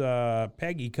get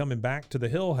Peggy coming back to the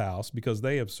Hill house because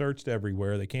they have searched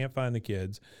everywhere. They can't find the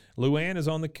kids. Luann is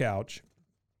on the couch,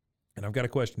 and I've got a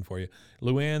question for you.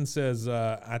 Luann says,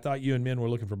 I thought you and Min were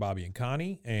looking for Bobby and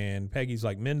Connie. And Peggy's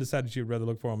like, Min decided she would rather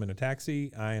look for them in a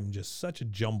taxi. I am just such a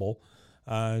jumble.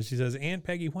 She says, Aunt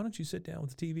Peggy, why don't you sit down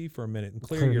with the TV for a minute and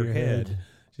clear your head?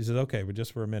 She says, okay, but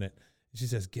just for a minute. She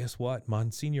says, guess what?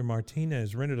 Monsignor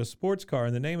Martinez rented a sports car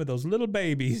in the name of those little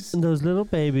babies. And those little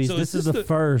babies. So this is the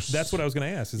first. That's what I was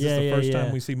going to ask. Is this the first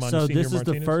time we see Monsignor Martinez? So this is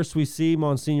the first we see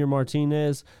Monsignor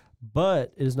Martinez,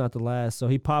 but it is not the last. So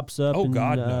he pops up. Oh,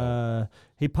 God, no.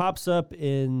 He pops up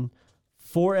in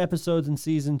 4 episodes in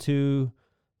season 2,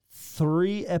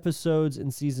 3 episodes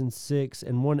in season 6,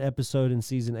 and 1 episode in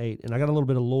season 8. And I got a little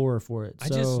bit of lore for it. I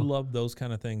just love those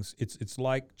kind of things. It's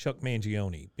like Chuck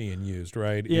Mangione being used,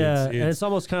 right? Yeah, and it's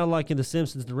almost kind of like in The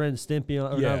Simpsons, the Ren and Stimpy,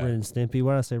 or not Ren and Stimpy.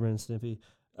 Why did I say Ren and Stimpy?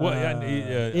 Well,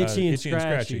 Itchy and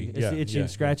Scratchy. It's the Itchy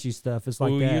and Scratchy stuff. It's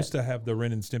like we that. used to have the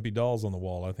Ren and Stimpy dolls on the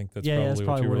wall. I think that's that's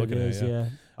probably what you were looking at. Yeah.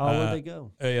 Oh, where'd they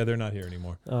go? Yeah, they're not here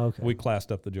anymore. Oh, okay. We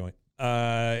classed up the joint.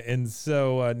 And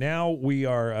so now we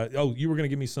are. You were going to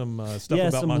give me some stuff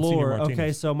about some Monsignor lore. Martinez.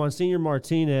 Okay, so Monsignor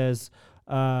Martinez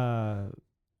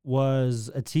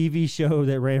was a TV show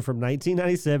that ran from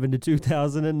 1997 to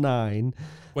 2009.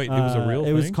 Wait, it was a real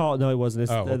thing? It was called, no, it wasn't.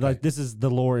 It's okay. like, this is the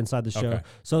lore inside the show. Okay.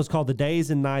 So it's called The Days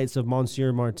and Nights of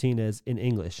Monsignor Martinez in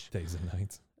English. Days and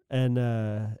Nights. And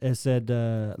it said,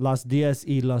 Los Días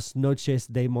y las Noches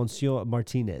de Monsignor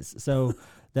Martinez. So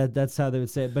that's how they would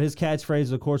say it. But his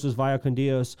catchphrase, of course, was Vaya con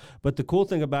Dios. But the cool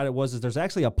thing about it was there's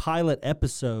actually a pilot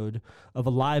episode of a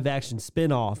live action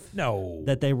spinoff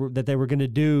that they were going to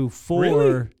do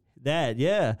for that.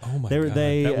 Yeah. Oh my God.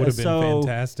 That would have been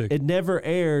fantastic. It never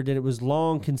aired, and it was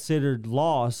long considered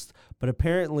lost. But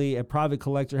apparently, a private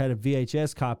collector had a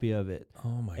VHS copy of it. Oh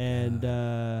my God.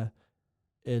 And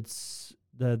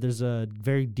there's a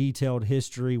very detailed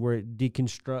history where it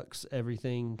deconstructs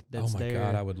everything that's there. Oh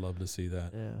my God, I would love to see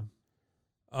that.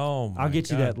 Oh, my I'll get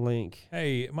you God. that link.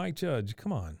 Hey, Mike Judge,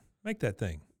 come on. Make that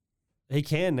thing. He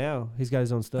can now. He's got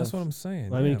his own stuff. That's what I'm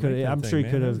saying. I mean, Yeah, make that I'm thing, sure he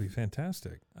man. could have. That'd be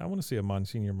fantastic. I want to see a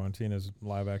Monsignor Martinez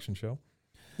live action show.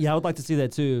 Yeah, I would like to see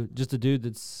that too. Just a dude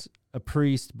that's a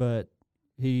priest, but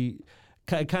he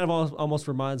kind of almost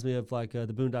reminds me of like the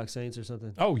Boondock Saints or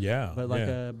something. Oh, yeah. But like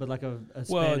yeah. a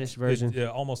Spanish version.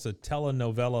 Almost a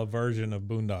telenovela version of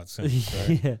Boondock Saints,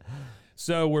 right? Yeah.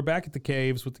 So we're back at the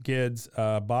caves with the kids.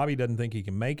 Bobby doesn't think he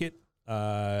can make it.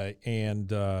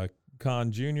 And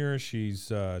Con Jr., she's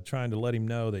trying to let him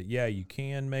know that, yeah, you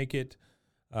can make it.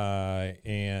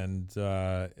 And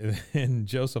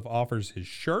Joseph offers his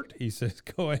shirt. He says,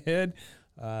 go ahead,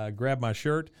 grab my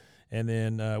shirt. And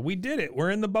then we did it.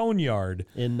 We're in the boneyard.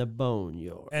 In the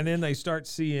boneyard. And then they start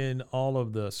seeing all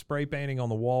of the spray painting on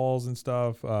the walls and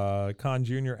stuff. Con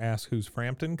Jr. asks who's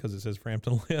Frampton because it says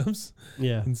Frampton lives.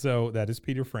 Yeah. And so that is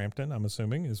Peter Frampton, I'm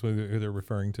assuming, is who they're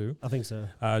referring to. I think so.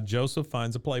 Joseph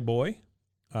finds a Playboy.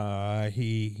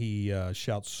 He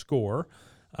shouts score.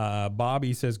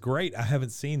 Bobby says, great, I haven't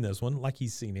seen this one. Like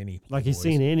he's seen any. Like he's Playboys.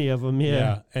 seen any of them,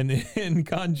 yeah. And then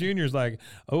Con Jr.'s like,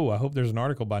 oh, I hope there's an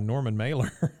article by Norman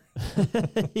Mailer.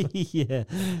 Yeah.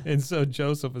 And so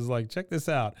Joseph is like, check this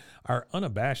out. Our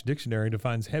unabashed dictionary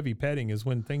defines heavy petting as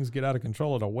when things get out of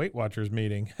control at a Weight Watchers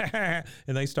meeting. And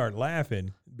they start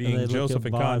laughing, being they look Joseph at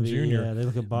and Con Bobby. Jr. Yeah, they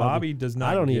look at Bobby. Bobby does not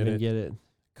I don't get even it. get it.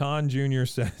 Con Jr.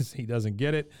 says he doesn't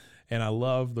get it. And I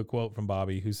love the quote from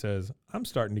Bobby who says, I'm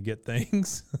starting to get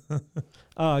things.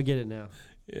 Oh, I get it now.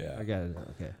 Yeah. I got it now.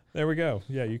 Okay. There we go.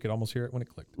 Yeah, you could almost hear it when it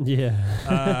clicked. Yeah.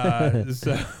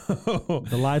 So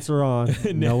The lights are on.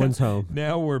 No one's home.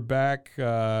 Now we're back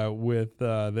with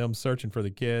them searching for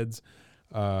the kids.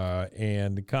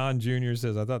 And Con Jr.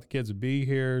 says, I thought the kids would be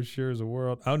here. Sure as the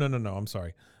world. Oh, no. I'm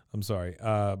sorry.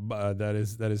 That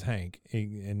is Hank.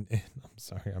 And I'm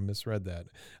sorry, I misread that.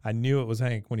 I knew it was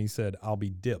Hank when he said, I'll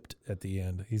be dipped at the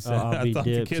end. He said, I thought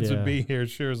the kids would be here.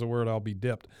 Sure as the word, I'll be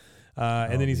dipped.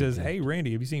 And then he says, hey,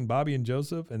 Randy, have you seen Bobby and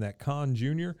Joseph and that Con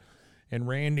Jr.? And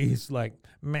Randy's like,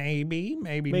 maybe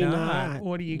not.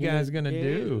 What are you guys going to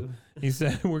do? He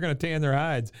said, we're going to tan their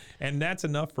hides. And that's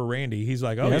enough for Randy. He's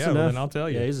like, oh, that's well, enough. then I'll tell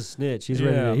you. Yeah, he's a snitch. He's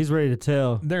ready to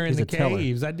tell. They're in He's the a teller.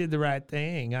 caves. I did the right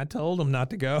thing. I told them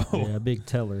not to go. Yeah, a big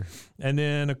teller. And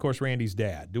then, of course, Randy's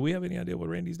dad. Do we have any idea what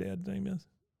Randy's dad's name is?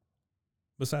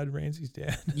 Besides Randy's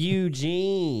dad?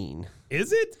 Eugene.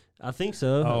 Is it? I think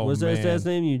so. Oh, Was that his man. dad's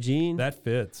name, Eugene? That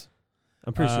fits.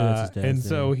 I'm pretty sure that's his dad's And name.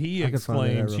 so he I can find that out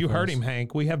exclaims, real you heard fast. him,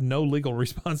 Hank. We have no legal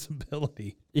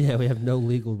responsibility. Yeah, we have no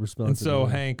legal And responsibility. so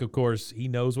Hank, of course, he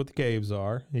knows what the caves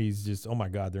are. He's just, oh, my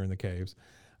God, they're in the caves.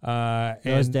 No,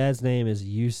 his And dad's name is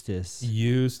Eustace.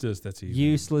 Eustace, that's easy.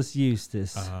 Useless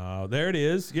Eustace. There it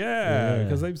is. Yeah, Yeah.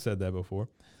 because they've said that before.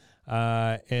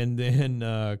 And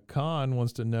then Con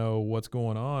wants to know what's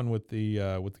going on with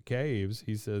the caves.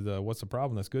 He says, "What's the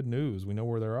problem? That's good news. We know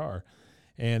where there are."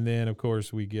 And then, of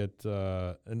course, we get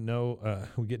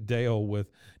we get Dale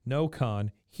with no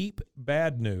Con heap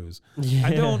bad news. Yeah.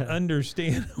 I don't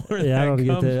understand where Yeah, I that don't get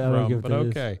comes that. I don't from, get but what that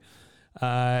is. okay.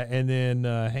 And then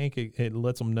Hank it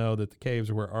lets them know that the caves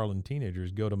are where Arlen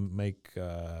teenagers go to make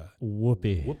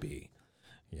Whoopee.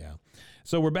 Yeah.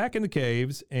 So we're back in the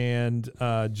caves, and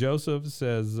Joseph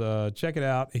says, check it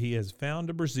out. He has found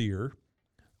a brassiere,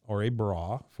 or a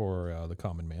bra for the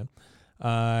common man.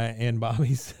 And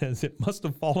Bobby says it must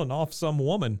have fallen off some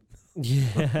woman.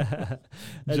 Yeah.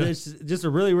 And it's just a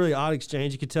really, really odd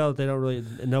exchange. You could tell that they don't really,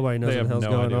 nobody knows They what have the hell's no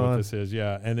going idea on. what this is.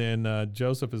 Yeah. And then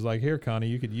Joseph is like, here, Connie,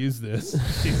 you could use this.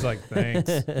 She's like, thanks.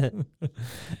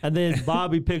 And then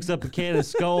Bobby picks up a can of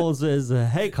Skull and says,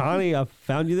 hey, Connie, I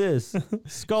found you this.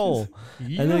 Skull.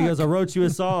 And then he goes, I wrote you a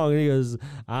song. And he goes,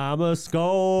 I'm a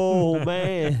Skull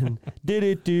man. Did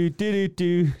it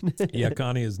do. Yeah,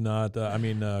 Connie is not, Con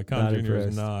Not Jr. is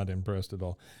impressed. not impressed at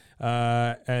all.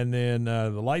 And then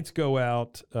the lights go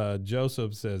out.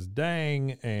 Joseph says,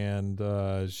 dang. And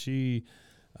Con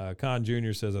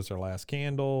Jr. says, that's our last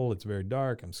candle. It's very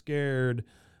dark. I'm scared.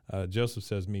 Joseph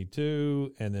says, me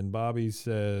too. And then Bobby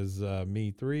says, me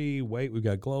three. Wait, we've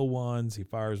got glow ones. He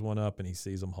fires one up and he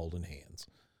sees them holding hands.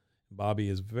 Bobby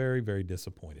is very, very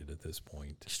disappointed at this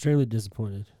point. Extremely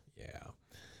disappointed. Yeah.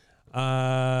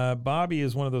 Bobby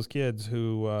is one of those kids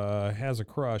who has a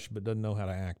crush but doesn't know how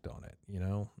to act on it. You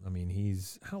know, I mean,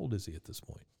 how old is he at this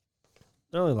point?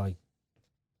 Only like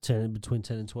between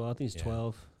 10 and 12. I think he's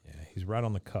 12. Yeah, he's right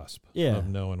on the cusp Yeah. of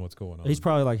knowing what's going on. He's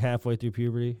probably like halfway through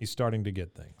puberty. He's starting to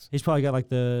get things. He's probably got like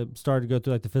started to go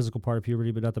through like the physical part of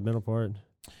puberty, but not the mental part.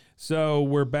 So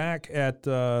we're back at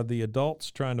the adults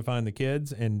trying to find the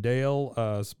kids, and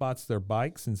Dale spots their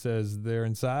bikes and says they're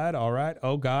inside. All right.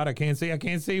 Oh, God, I can't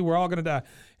see. We're all going to die.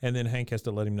 And then Hank has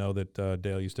to let him know that,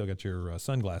 Dale, you still got your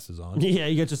sunglasses on. Yeah,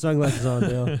 you got your sunglasses on,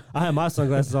 Dale. I have my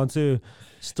sunglasses on, too.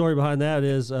 Story behind that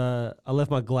is I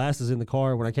left my glasses in the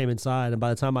car when I came inside, and by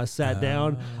the time I sat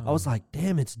down, I was like,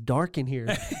 damn, it's dark in here.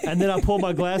 And then I pulled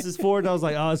my glasses forward, and I was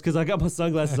like, oh, it's because I got my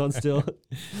sunglasses on still.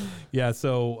 Yeah,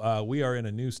 so we are in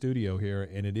a new studio here,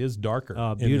 and it is darker.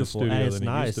 Oh, in the beautiful. studio Hey, it's than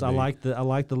it used nice. to I be. like the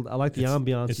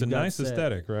ambiance. It's a you've got nice set.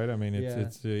 aesthetic, right? I mean, Yeah.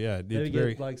 it's Maybe it's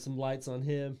very get like some lights on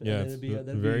him. yeah, and it's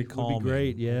that'd very would be calming.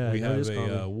 great. Yeah, we that have is a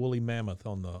calming. woolly mammoth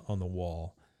on the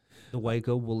wall. The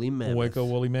Waco woolly mammoth, Waco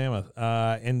woolly mammoth,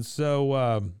 and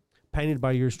so painted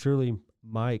by yours truly,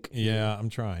 Mike. yeah, I'm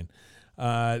trying.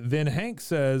 Then Hank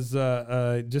says,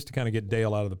 just to kind of get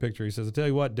Dale out of the picture, he says, "I tell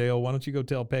you what, Dale, why don't you go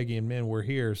tell Peggy and Min we're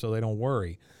here so they don't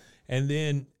worry?" And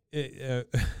then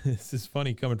this is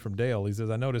funny coming from Dale. He says,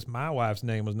 "I noticed my wife's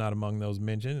name was not among those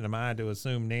mentioned, and am I to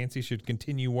assume Nancy should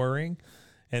continue worrying?"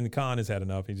 And Con has had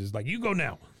enough. He's just like, "You go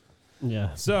now."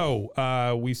 Yeah.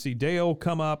 So we see Dale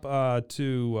come up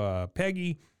to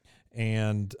Peggy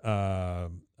and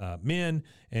Min,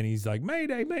 and he's like,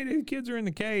 "Mayday, mayday! The kids are in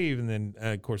the cave." And then,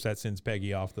 of course, that sends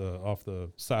Peggy off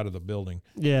the side of the building.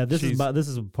 Yeah, this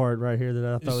is a part right here that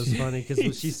I thought was funny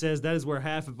because she says that is where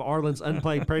half of Arlen's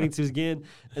unplayed pregnancies again,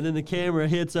 and then the camera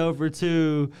hits over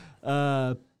to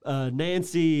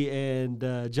Nancy and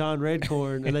John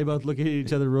Redcorn, and they both look at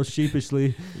each other real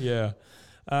sheepishly. Yeah.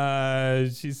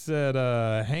 She said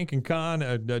Hank and Con,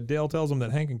 Dale tells them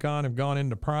that Hank and Con have gone in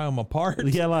to pry them apart.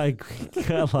 Yeah, like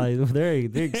they're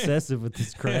excessive with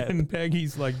this crap. And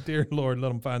Peggy's like, "Dear Lord, let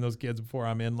them find those kids before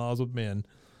I'm in-laws with men."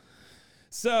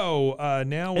 So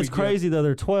now it's crazy though.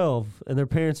 They're 12, and their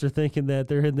parents are thinking that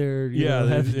they're in there.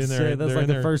 That's like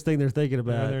the first thing they're thinking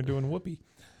about. They're doing whoopee.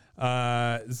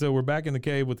 So we're back in the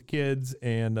cave with the kids,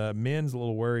 and Min's a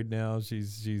little worried now.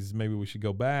 She's maybe we should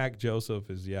go back. Joseph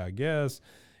is, yeah, I guess.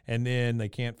 And then they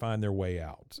can't find their way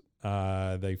out.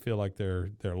 They feel like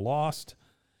they're lost,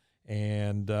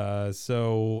 and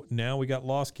so now we got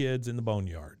lost kids in the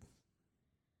boneyard.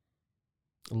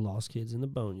 Lost kids in the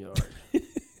boneyard.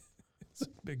 It's a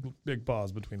big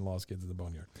pause between lost kids in the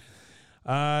boneyard.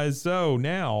 So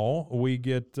now we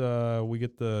get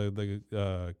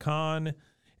the Con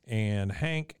and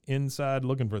Hank inside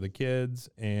looking for the kids,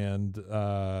 and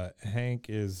Hank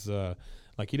is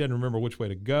like, he doesn't remember which way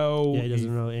to go. Yeah, he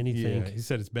doesn't know anything. Yeah, he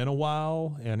said, "It's been a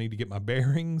while, and I need to get my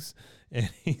bearings." And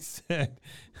he said,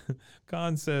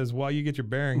 Con says, "While you get your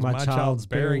bearings, my child's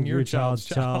bearing your child's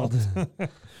child."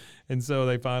 And so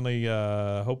they finally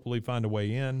hopefully find a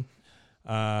way in.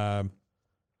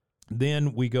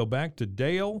 Then we go back to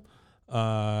Dale.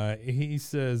 He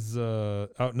says,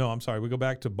 "Oh no, I'm sorry." We go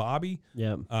back to Bobby.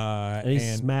 Yeah, and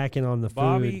he's smacking on the food.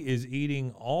 Bobby is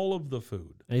eating all of the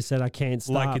food. And he said, "I can't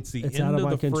stop. Like it's the end out of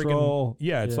my the control."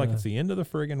 Yeah, it's like it's the end of the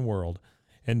friggin' world.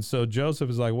 And so Joseph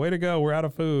is like, "Way to go, we're out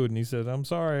of food." And he says, "I'm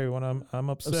sorry when I'm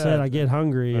upset. I get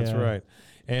hungry." That's right.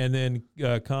 And then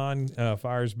Con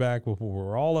fires back,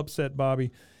 "We're all upset,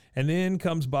 Bobby." And then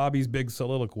comes Bobby's big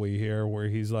soliloquy here where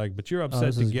he's like, "But you're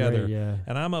upset together, great, yeah.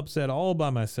 and I'm upset all by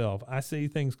myself. I see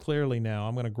things clearly now.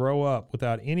 I'm going to grow up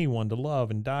without anyone to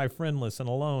love and die friendless and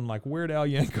alone like Weird Al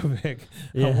Yankovic.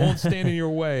 Yeah. I won't stand in your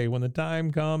way. When the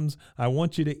time comes, I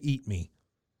want you to eat me."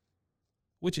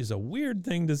 Which is a weird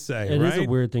thing to say, It right? is a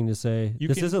weird thing to say. You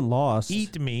This can isn't Lost.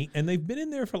 Eat me, and they've been in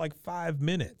there for like 5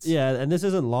 minutes. Yeah, and this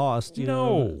isn't Lost. You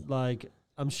No. know, like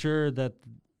I'm sure that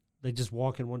they just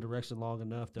walk in one direction long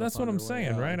enough. That's what I'm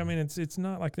saying, right? I mean, it's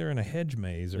not like they're in a hedge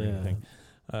maze or Yeah. anything.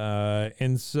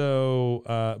 And so,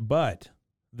 but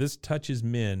this touches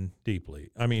Min deeply.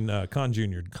 I mean, Con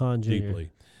Jr. deeply.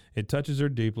 It touches her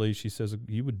deeply. She says,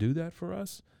 "You would do that for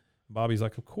us?" Bobby's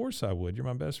like, "Of course I would. You're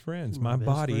my best friends. My best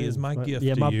body friend. is my gift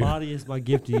Yeah, to my you." body is my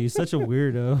gift to you. Such a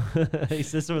weirdo. He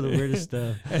says some of the weirdest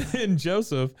stuff. And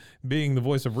Joseph, being the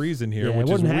voice of reason here, Yeah, which it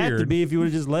is wouldn't weird. have to be if you would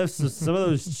have just left some of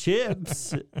those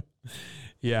chips.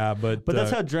 Yeah, but But that's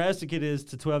how drastic it is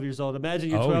to 12 years old. Imagine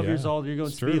you're 12 years old, you're going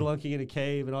It's true. spelunking in a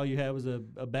cave, and all you had was a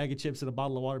bag of chips and a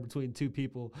bottle of water between 2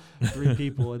 people, 3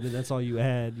 people, and then that's all you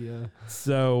had. You know,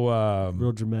 So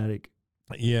real dramatic.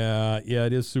 Yeah,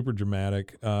 it is super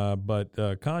dramatic.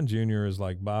 But Con Jr. is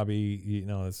like, "Bobby, you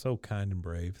know, it's so kind and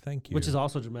brave. Thank you." Which is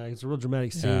also dramatic. It's a real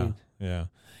dramatic scene. Yeah.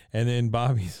 And then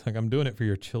Bobby's like, "I'm doing it for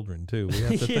your children too. We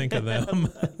have to think of them."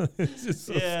 It's just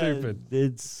so stupid.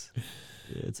 It's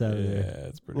out of there. Yeah,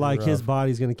 it's pretty Like his rough.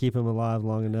 body's going to keep him alive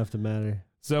long enough to matter.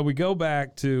 So we go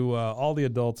back to all the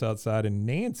adults outside, and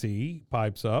Nancy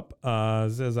pipes up,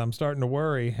 says, "I'm starting to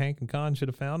worry. Hank and Con should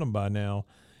have found him by now."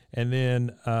 And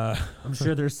then I'm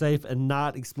sure they're safe and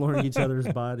not exploring each other's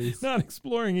bodies. not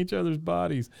exploring each other's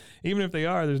bodies. Even if they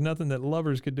are, there's nothing that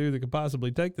lovers could do that could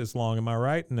possibly take this long. Am I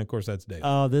right? And of course, that's Dale.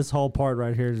 Oh, this whole part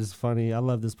right here is just funny. I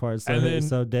love this part.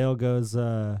 So Dale goes,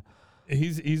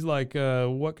 he's like,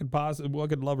 what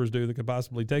could lovers do that could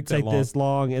possibly take that long? this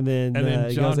long? And then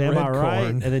he John goes, am I right? Redcorn.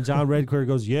 And then John Redcorn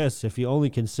goes, yes, if you only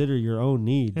consider your own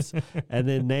needs. And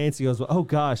then Nancy goes, well, oh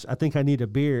gosh, I think I need a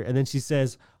beer. And then she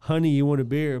says, honey, you want a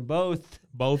beer? Both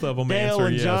of them Dale answer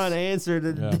and yes. John answered.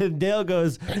 And then Dale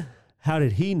goes, how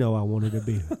did he know I wanted a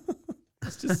beer?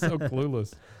 It's just so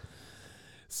clueless.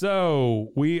 So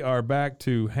we are back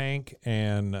to Hank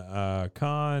and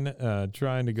Con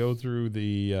trying to go through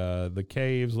the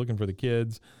caves looking for the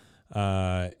kids,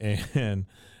 and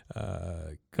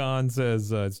Con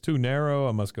says it's too narrow.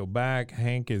 I must go back.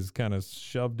 Hank is kind of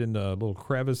shoved into a little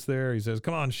crevice there. He says,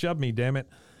 "Come on, shove me, damn it!"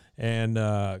 And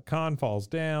Con falls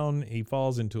down. He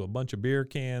falls into a bunch of beer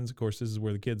cans. Of course, this is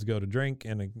where the kids go to drink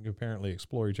and apparently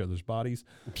explore each other's bodies.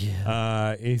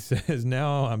 Yeah. He says,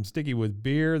 now I'm sticky with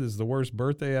beer. This is the worst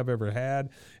birthday I've ever had.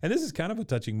 And this is kind of a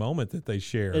touching moment that they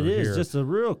share. It is here. just a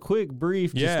real quick,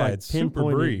 brief, just Yeah, like it's super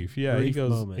pinpointed brief. Yeah, he goes,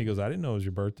 moment. I didn't know it was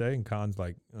your birthday. And Con's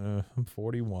like, I'm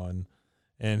 41.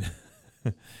 And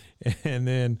and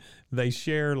then they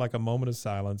share like a moment of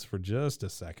silence for just a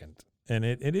second. And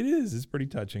it's pretty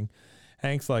touching.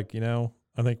 Hank's like, I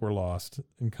think we're lost.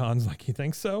 And Con's like, you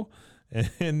think so?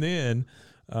 And then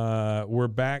we're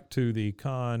back to the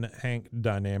Con-Hank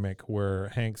dynamic where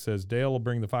Hank says, Dale will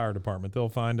bring the fire department. They'll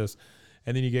find us.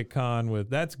 And then you get Con with,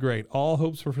 that's great. All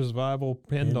hopes for survival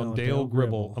pinned on Dale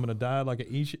Gribble. I'm going to die like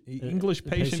an English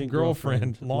patient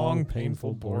girlfriend. Long,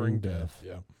 painful, boring death.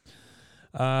 Yeah.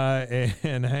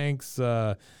 And Hank's...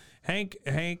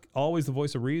 Hank, always the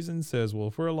voice of reason, says, well,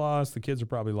 if we're lost, the kids are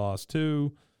probably lost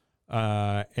too.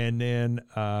 And then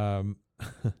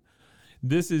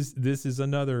this is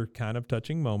another kind of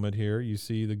touching moment here. You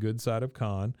see the good side of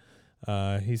Con.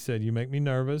 He said, you make me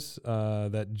nervous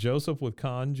that Joseph with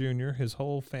Con Jr., his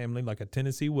whole family, like a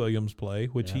Tennessee Williams play,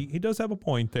 which he does have a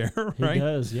point there, right? He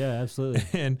does, yeah, absolutely.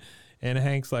 And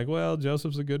Hank's like, well,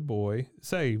 Joseph's a good boy.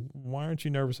 Say, why aren't you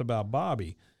nervous about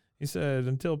Bobby? He said,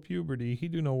 until puberty, he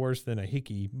do no worse than a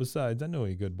hickey. Besides, I know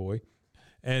he's a good boy.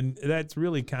 And that's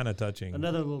really kind of touching.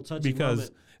 Another little touching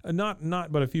because moment.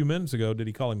 Not but a few minutes ago did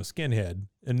he call him a skinhead.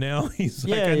 And now he's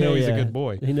like, I know he's a good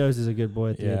boy. He knows he's a good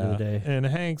boy at the end of the day. And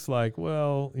Hank's like,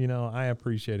 well, I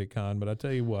appreciate it, Con, but I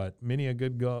tell you what, many a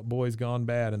good boy's gone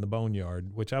bad in the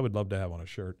boneyard, which I would love to have on a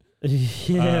shirt.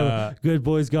 Good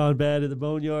Boys Gone Bad at the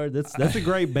Boneyard. That's a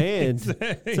great band.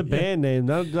 It's a band name,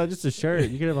 not just a shirt.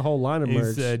 You can have a whole line of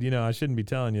merch. He said, I shouldn't be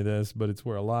telling you this, but it's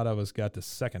where a lot of us got to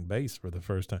second base for the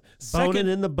first time. Boning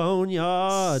in the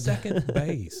boneyard. Second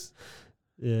base.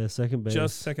 Yeah, second base.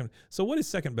 Just second. So what is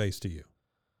second base to you?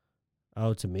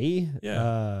 Oh, to me?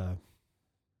 Yeah.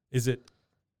 Is it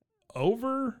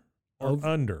over or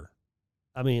under?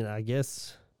 I mean, I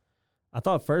guess... I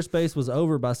thought first base was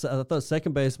over I thought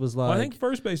second base was like... Well, I think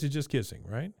first base is just kissing,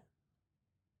 right?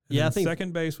 And I think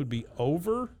second base would be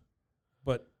over,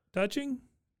 but touching,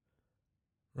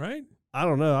 right? I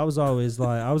don't know. I was always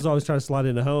trying to slide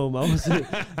into home. I was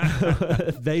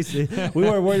basic. We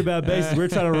weren't worried about bases. We were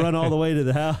trying to run all the way to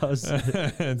the house.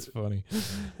 That's funny.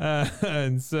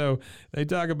 And so they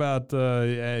talk about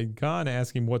Con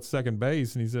asking what's second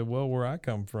base, and he said, "Well, where I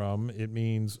come from, it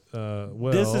means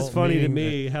well." This is funny to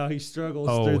me how he struggles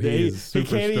through he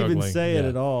can't even say it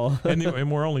at all. and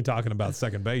we're only talking about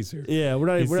second base here. Yeah, we're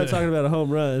not talking about a home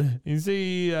run. You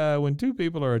see, when two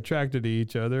people are attracted to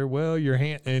each other, well, your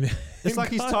hand and. It's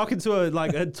like he's talking to a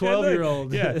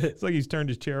 12-year-old. Yeah, it's like he's turned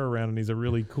his chair around and he's a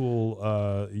really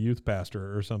cool youth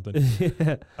pastor or something.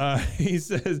 He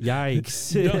says,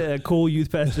 "Yikes, a cool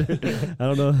youth pastor." I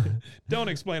don't know. Don't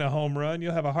explain a home run.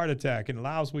 You'll have a heart attack. In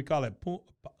Laos, we call it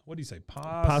what do you say?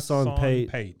 Pass on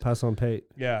pate. Pass on pate.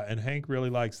 Yeah, and Hank really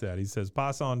likes that. He says,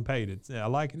 "Pass on pate." I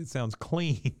like it. It sounds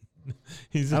clean.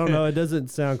 I don't know. It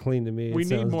doesn't sound clean to me. We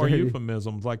need more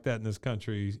euphemisms like that in this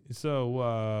country.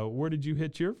 So where did you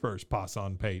hit your first pass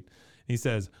on pate? He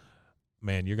says,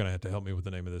 man, you're going to have to help me with the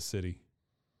name of this city.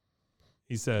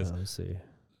 He says, let's see.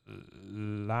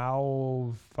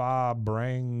 Lao Pha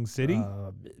Brang City?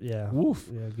 Yeah. Woof.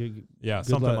 Yeah, good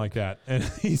something luck. like that. And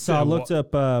he so I looked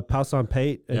up pass on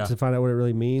pate to find out what it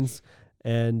really means.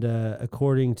 And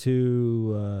according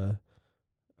to...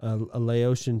 a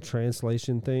Laotian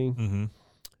translation thing.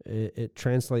 It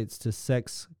translates to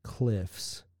sex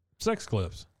cliffs. Sex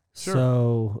cliffs. Sure.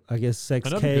 So I guess sex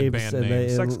Another caves good band name,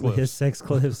 Sex Cliffs. Sex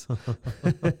cliffs.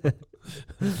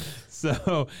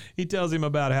 So he tells him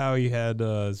about how he had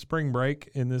spring break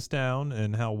in this town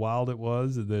and how wild it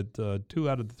was that 2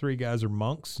 out of the 3 guys are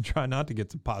monks. Try not to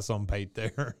get some possum pate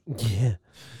there. Yeah.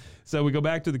 So we go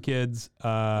back to the kids,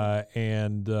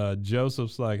 and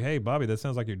Joseph's like, "Hey, Bobby, that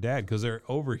sounds like your dad," because they're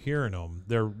overhearing them.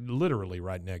 They're literally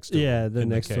right next to him. Yeah, they're in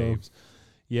next the to him. caves.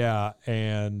 Yeah,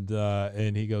 and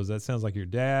he goes, "That sounds like your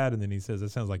dad," and then he says,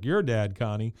 "That sounds like your dad,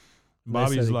 Connie."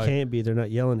 Bobby's it like, can't be. They're not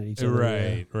yelling at each other.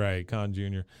 Right, right, Con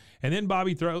Jr. And then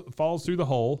Bobby falls through the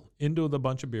hole into the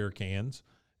bunch of beer cans.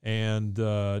 And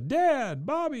Dad,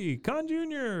 Bobby, Con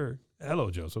Jr. Hello,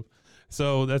 Joseph.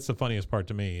 So that's the funniest part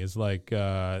to me is like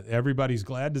everybody's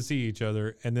glad to see each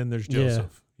other. And then there's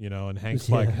Joseph, and Hank's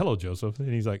like, hello, Joseph.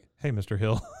 And he's like, hey, Mr.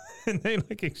 Hill. And they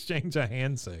like exchange a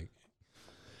handshake.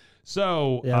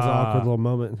 So yeah, it was an awkward little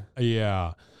moment.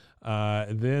 Yeah.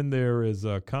 Then there is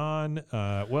Con.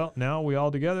 Well, now we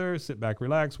all together sit back,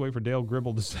 relax, wait for Dale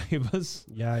Gribble to save us.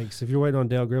 Yikes! If you're waiting on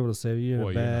Dale Gribble to save you,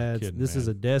 Boy, you're not kidding, this is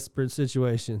man. a desperate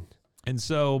situation. And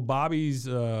so Bobby's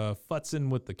futzing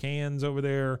with the cans over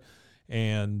there,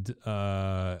 and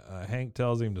Hank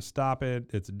tells him to stop it.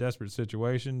 It's a desperate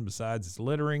situation. Besides, it's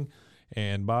littering.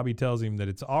 And Bobby tells him that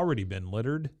it's already been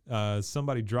littered.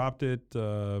 Somebody dropped it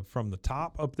from the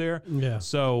top up there. Yeah.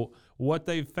 So what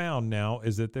they've found now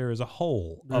is that there is a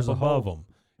hole There's up a hole. above them.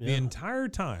 Yeah. The entire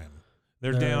time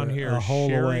they're They're down here a hole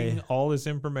sharing away. all this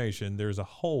information. There's a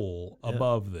hole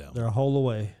above them. They're a hole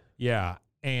away. Yeah.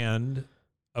 And,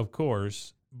 of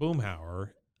course, Boomhauer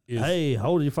is Hey,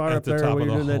 hold your fire at up the there. top Where of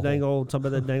you're the doing that hole. dangle, talking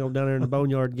about that dangle down there in the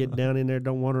boneyard. Get down in there.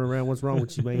 Don't wander around. What's wrong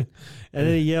with you, man? And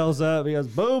then he yells up. He goes,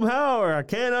 "Boom, Howard! I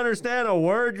can't understand a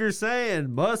word you're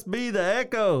saying. Must be the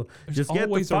echo. Just get the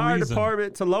always a fire reason.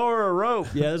 department to lower a rope."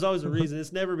 Yeah, there's always a reason.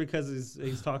 It's never because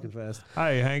he's talking fast.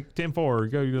 Hey, Hank, 10-4,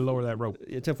 go lower that rope.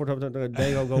 Yeah, 10-4,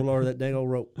 dangle, go lower that dangle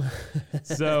rope.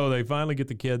 So they finally get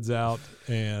the kids out,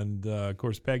 and of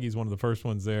course Peggy's one of the first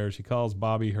ones there. She calls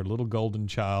Bobby her little golden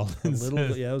child and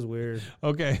says, Yeah, it was weird.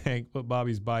 okay, Hank, put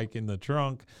Bobby's bike in the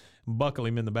trunk, buckle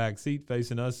him in the back seat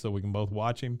facing us so we can both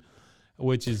watch him,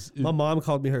 which is My mom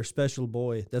called me her special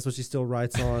boy. That's what she still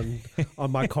writes on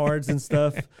my cards and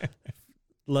stuff.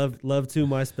 Love to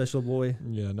my special boy.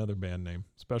 yeah, another band name,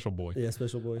 Special Boy. Yeah,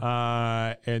 special boy.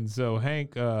 And so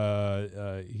Hank,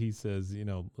 he says,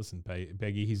 listen,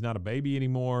 Peggy, he's not a baby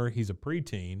anymore. He's a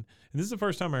preteen. And this is the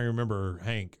first time I remember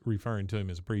Hank referring to him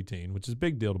as a preteen, which is a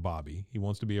big deal to Bobby. He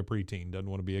wants to be a preteen, doesn't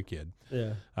want to be a kid.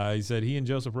 Yeah. He said he and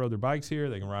Joseph rode their bikes here.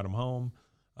 They can ride them home.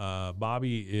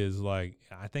 Bobby is like,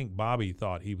 I think Bobby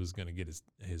thought he was going to get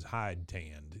his hide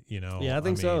tanned, Yeah, I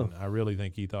think so. I really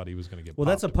think he thought he was going to get Well,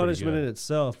 that's a popped pretty punishment good. in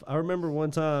itself. I remember one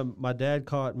time my dad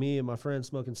caught me and my friend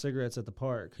smoking cigarettes at the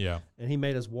park. Yeah. And he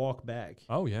made us walk back.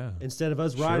 Oh, yeah. Instead of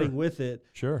us Sure. riding with it,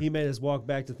 Sure. he made us walk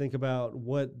back to think about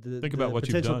what the what you've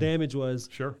potential done. damage was.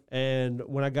 Sure. And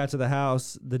when I got to the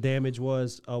house, the damage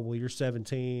was, oh, well, you're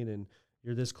 17 and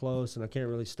you're this close and I can't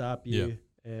really stop you. Yeah.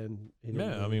 And he didn't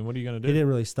Yeah, really- I mean, what are you going to he do? didn't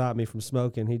really stop me from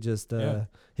smoking. He just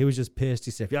he was just pissed. He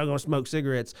said, "If y'all gonna smoke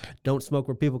cigarettes, don't smoke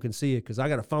where people can see you." Because I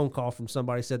got a phone call from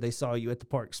somebody said they saw you at the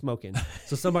park smoking.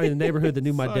 So somebody in the neighborhood that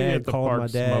knew my Saw you at dad the called park my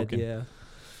dad. smoking. Yeah,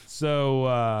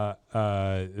 So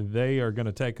they are going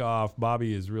to take off.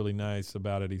 Bobby is really nice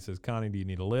about it. He says, Connie, do you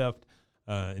need a lift?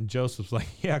 And Joseph's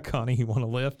like, yeah, Connie, you want a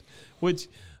lift? Which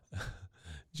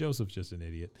Joseph's just an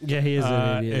idiot. yeah, he is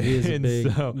an idiot. He is a and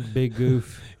big, so- big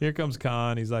goof. Here comes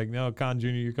Con. He's like, no, Con Jr.,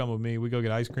 you come with me. We go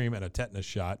get ice cream and a tetanus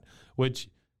shot, which is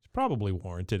probably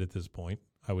warranted at this point,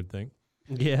 I would think.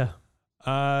 Yeah,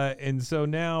 And so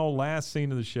now, last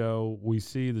scene of the show, we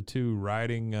see the two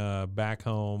riding back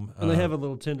home. and they have a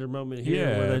little tender moment here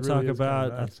yeah, where they it talk really is kinda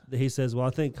about. nice. He says, "Well, I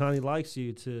think Connie likes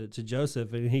you," to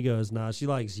Joseph, and he goes, "Nah, she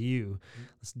likes you."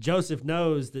 Joseph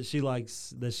knows that she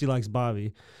likes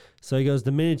Bobby. So he goes,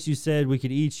 "The minute you said we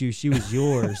could eat you, she was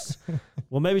yours."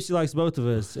 Well, maybe she likes both of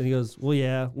us. And he goes, "Well,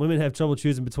 yeah, women have trouble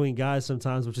choosing between guys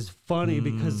sometimes," which is funny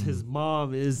because his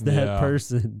mom is that Yeah.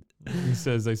 person. He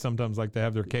says they sometimes like to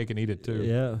have their cake and eat it too.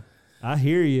 Yeah. I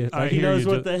hear you. I Like he hear knows you.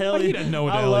 what the hell Like he doesn't know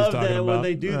what the I hell he's love talking that when about.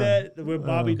 they do that. When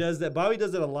Bobby does that, Bobby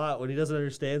does it a lot. When he doesn't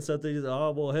understand something, he's like, "Oh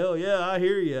well, hell yeah, I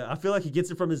hear you." I feel like he gets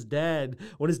it from his dad.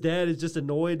 When his dad is just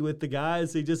annoyed with the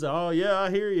guys, he just, "Oh yeah, I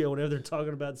hear you." Whenever they're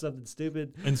talking about something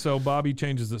stupid, And so Bobby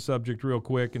changes the subject real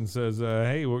quick and says,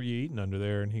 hey, what were you eating under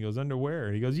there? And he goes, underwear.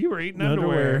 And he goes, you were eating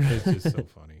underwear. Underwear. It's just so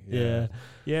funny. Yeah.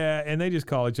 Yeah, and they just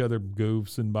call each other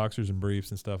goofs and boxers and briefs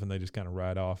and stuff, and they just kind of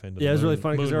ride off into yeah, it was the really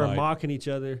funny because they were moonlight. mocking each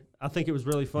other. I think it was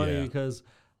really funny Yeah. because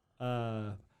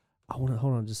I want to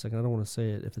hold on just a second. I don't want to say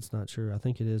it if it's not true. I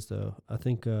think it is though. I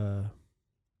think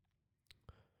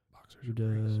Boxers who or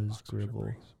briefs, does boxers or Gribble?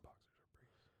 briefs, boxers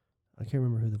or briefs. I can't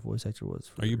remember who the voice actor was.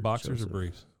 For Are you boxers or Joseph.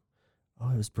 briefs? Oh,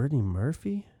 it was Brittany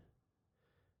Murphy?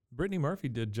 Brittany Murphy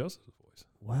did Joseph's voice.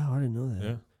 Wow, I didn't know that.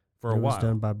 Yeah, for a It while. was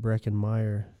done by Brecken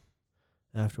Meyer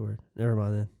afterward. Never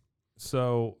mind then.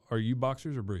 So, are you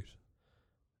boxers or briefs?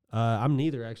 I'm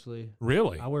neither, actually.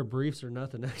 Really? I wear briefs or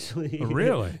nothing, actually. Oh,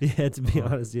 really? Yeah, to be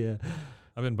honest, yeah.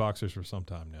 I've been boxers for some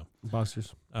time now.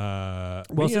 Boxers. Well,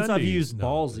 Well, since I've used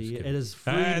Ballsy, it has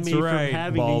freed me from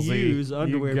having to use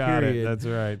underwear, you got period. It. That's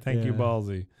right. Thank you, Yeah.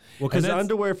 Ballsy. Well, because And that's-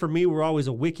 underwear for me were always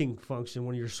a wicking function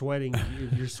when you're sweating.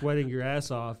 You're sweating your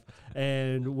ass off,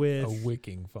 and with A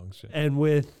wicking function.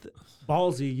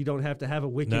 Ballsy, you don't have to have a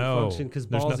wicking No, function because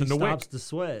there's Ballsy nothing to stops wick. the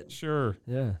sweat. Sure.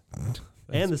 Yeah,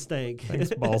 and the stank. Thanks,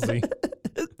 Ballsy.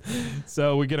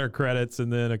 So we get our credits,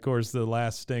 and then, of course, the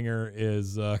last stinger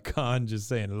is Khan just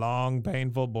saying, long,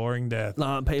 painful, boring death.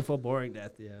 Long, painful, boring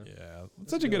death. Yeah. Yeah,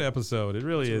 it's such a good episode. It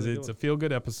really is. really It's good a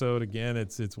feel-good episode. Again,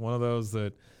 it's one of those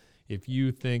that if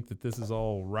you think that this is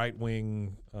all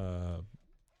right-wing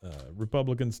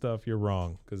Republican stuff, you're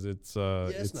wrong, because it's not.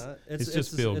 It's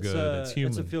just feel good. It's human.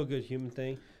 It's a feel good human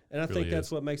thing, and I Really think that's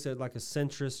is. what makes it like a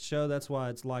centrist show. That's why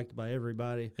it's liked by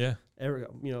everybody. Yeah.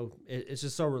 It's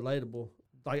just so relatable.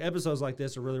 Like episodes like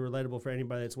this are really relatable for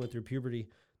anybody that's went through puberty.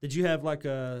 Did you have like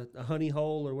a honey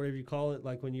hole or whatever you call it,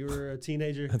 like when you were a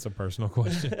teenager? That's a personal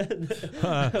question.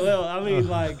 Well, I mean,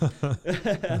 like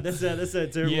that's a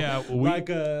terrible. Yeah,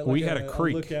 we had a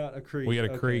creek. Lookout, a creek. We had a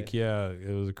Okay. creek. Yeah,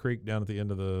 it was a creek down at the end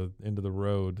of the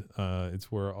road.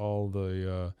 It's where all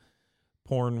the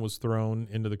porn was thrown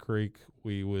into the creek.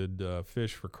 We would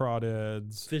fish for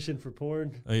crawdads. Fishing for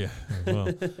porn. Yeah,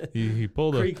 well, he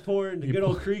pulled Creek porn, the good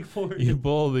old creek porn. You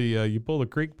pull the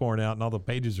creek porn out, and all the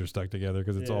pages are stuck together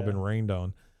because it's all Yeah. been rained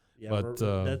on. Yeah, but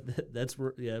that's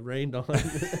rained on.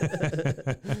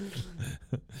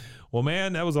 Well,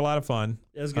 man, that was a lot of fun.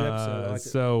 It was a good episode. I liked it.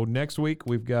 So next week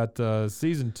we've got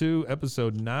season 2,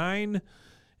 episode 9,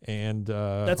 and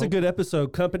That's a good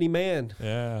episode, Company Man.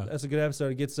 Yeah, That's a good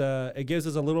episode. It gives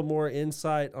us a little more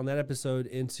insight on that episode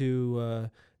into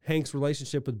Hank's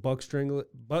relationship with Buck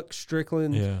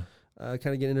Strickland. yeah. Kind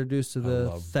of get introduced to I the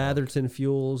love Fatherton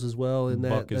fuels as well in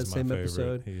Buck that is my same favorite.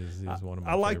 episode. He is one of my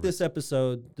I like favorites. this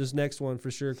episode, this next one for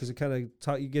sure, because it kind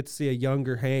of you get to see a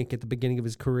younger Hank at the beginning of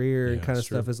his career and Yeah, kind of that's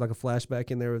stuff. true. It's like a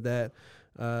flashback in there with that.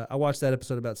 I watched that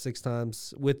episode about 6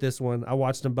 times. With this one, I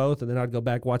watched them both, and then I'd go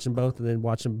back watch them both, and then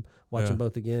watch them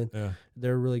both again. Yeah.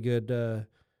 They're really good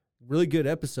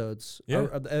episodes. Yeah.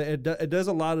 It does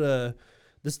a lot of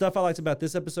the stuff I liked about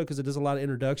this episode because it does a lot of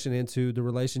introduction into the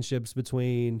relationships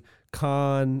between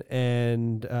Khan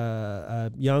and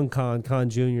young Khan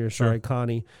Jr. Sorry,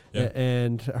 Connie, Yeah.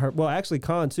 and her. Well, actually,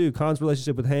 Khan too. Khan's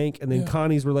relationship with Hank, and then Yeah.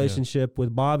 Connie's relationship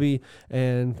with Bobby,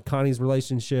 and Connie's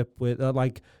relationship with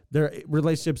like their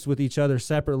relationships with each other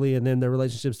separately, and then their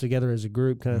relationships together as a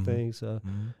group, kind of thing. So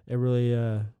it really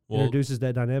introduces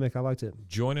that dynamic. I liked it.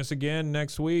 Join us again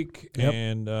next week, Yep.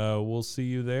 and we'll see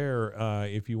you there.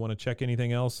 If you want to check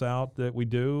anything else out that we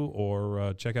do,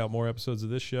 or check out more episodes of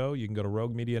this show, you can go to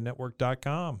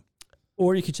roguemedianetwork.com.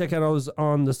 Or you can check out us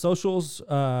on the socials,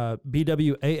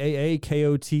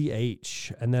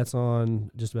 BWAAAKOTH, and that's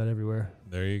on just about everywhere.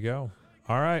 There you go.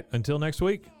 All right. Until next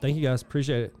week. Thank you guys.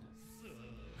 Appreciate it.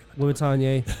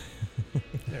 Womentanye.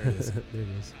 There it is. There it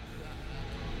is.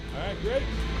 All right. Great.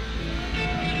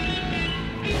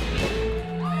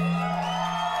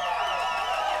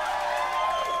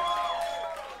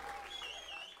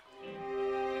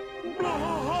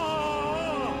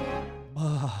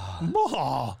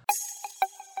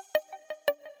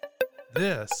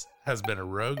 This has been a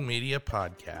Rogue Media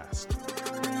podcast.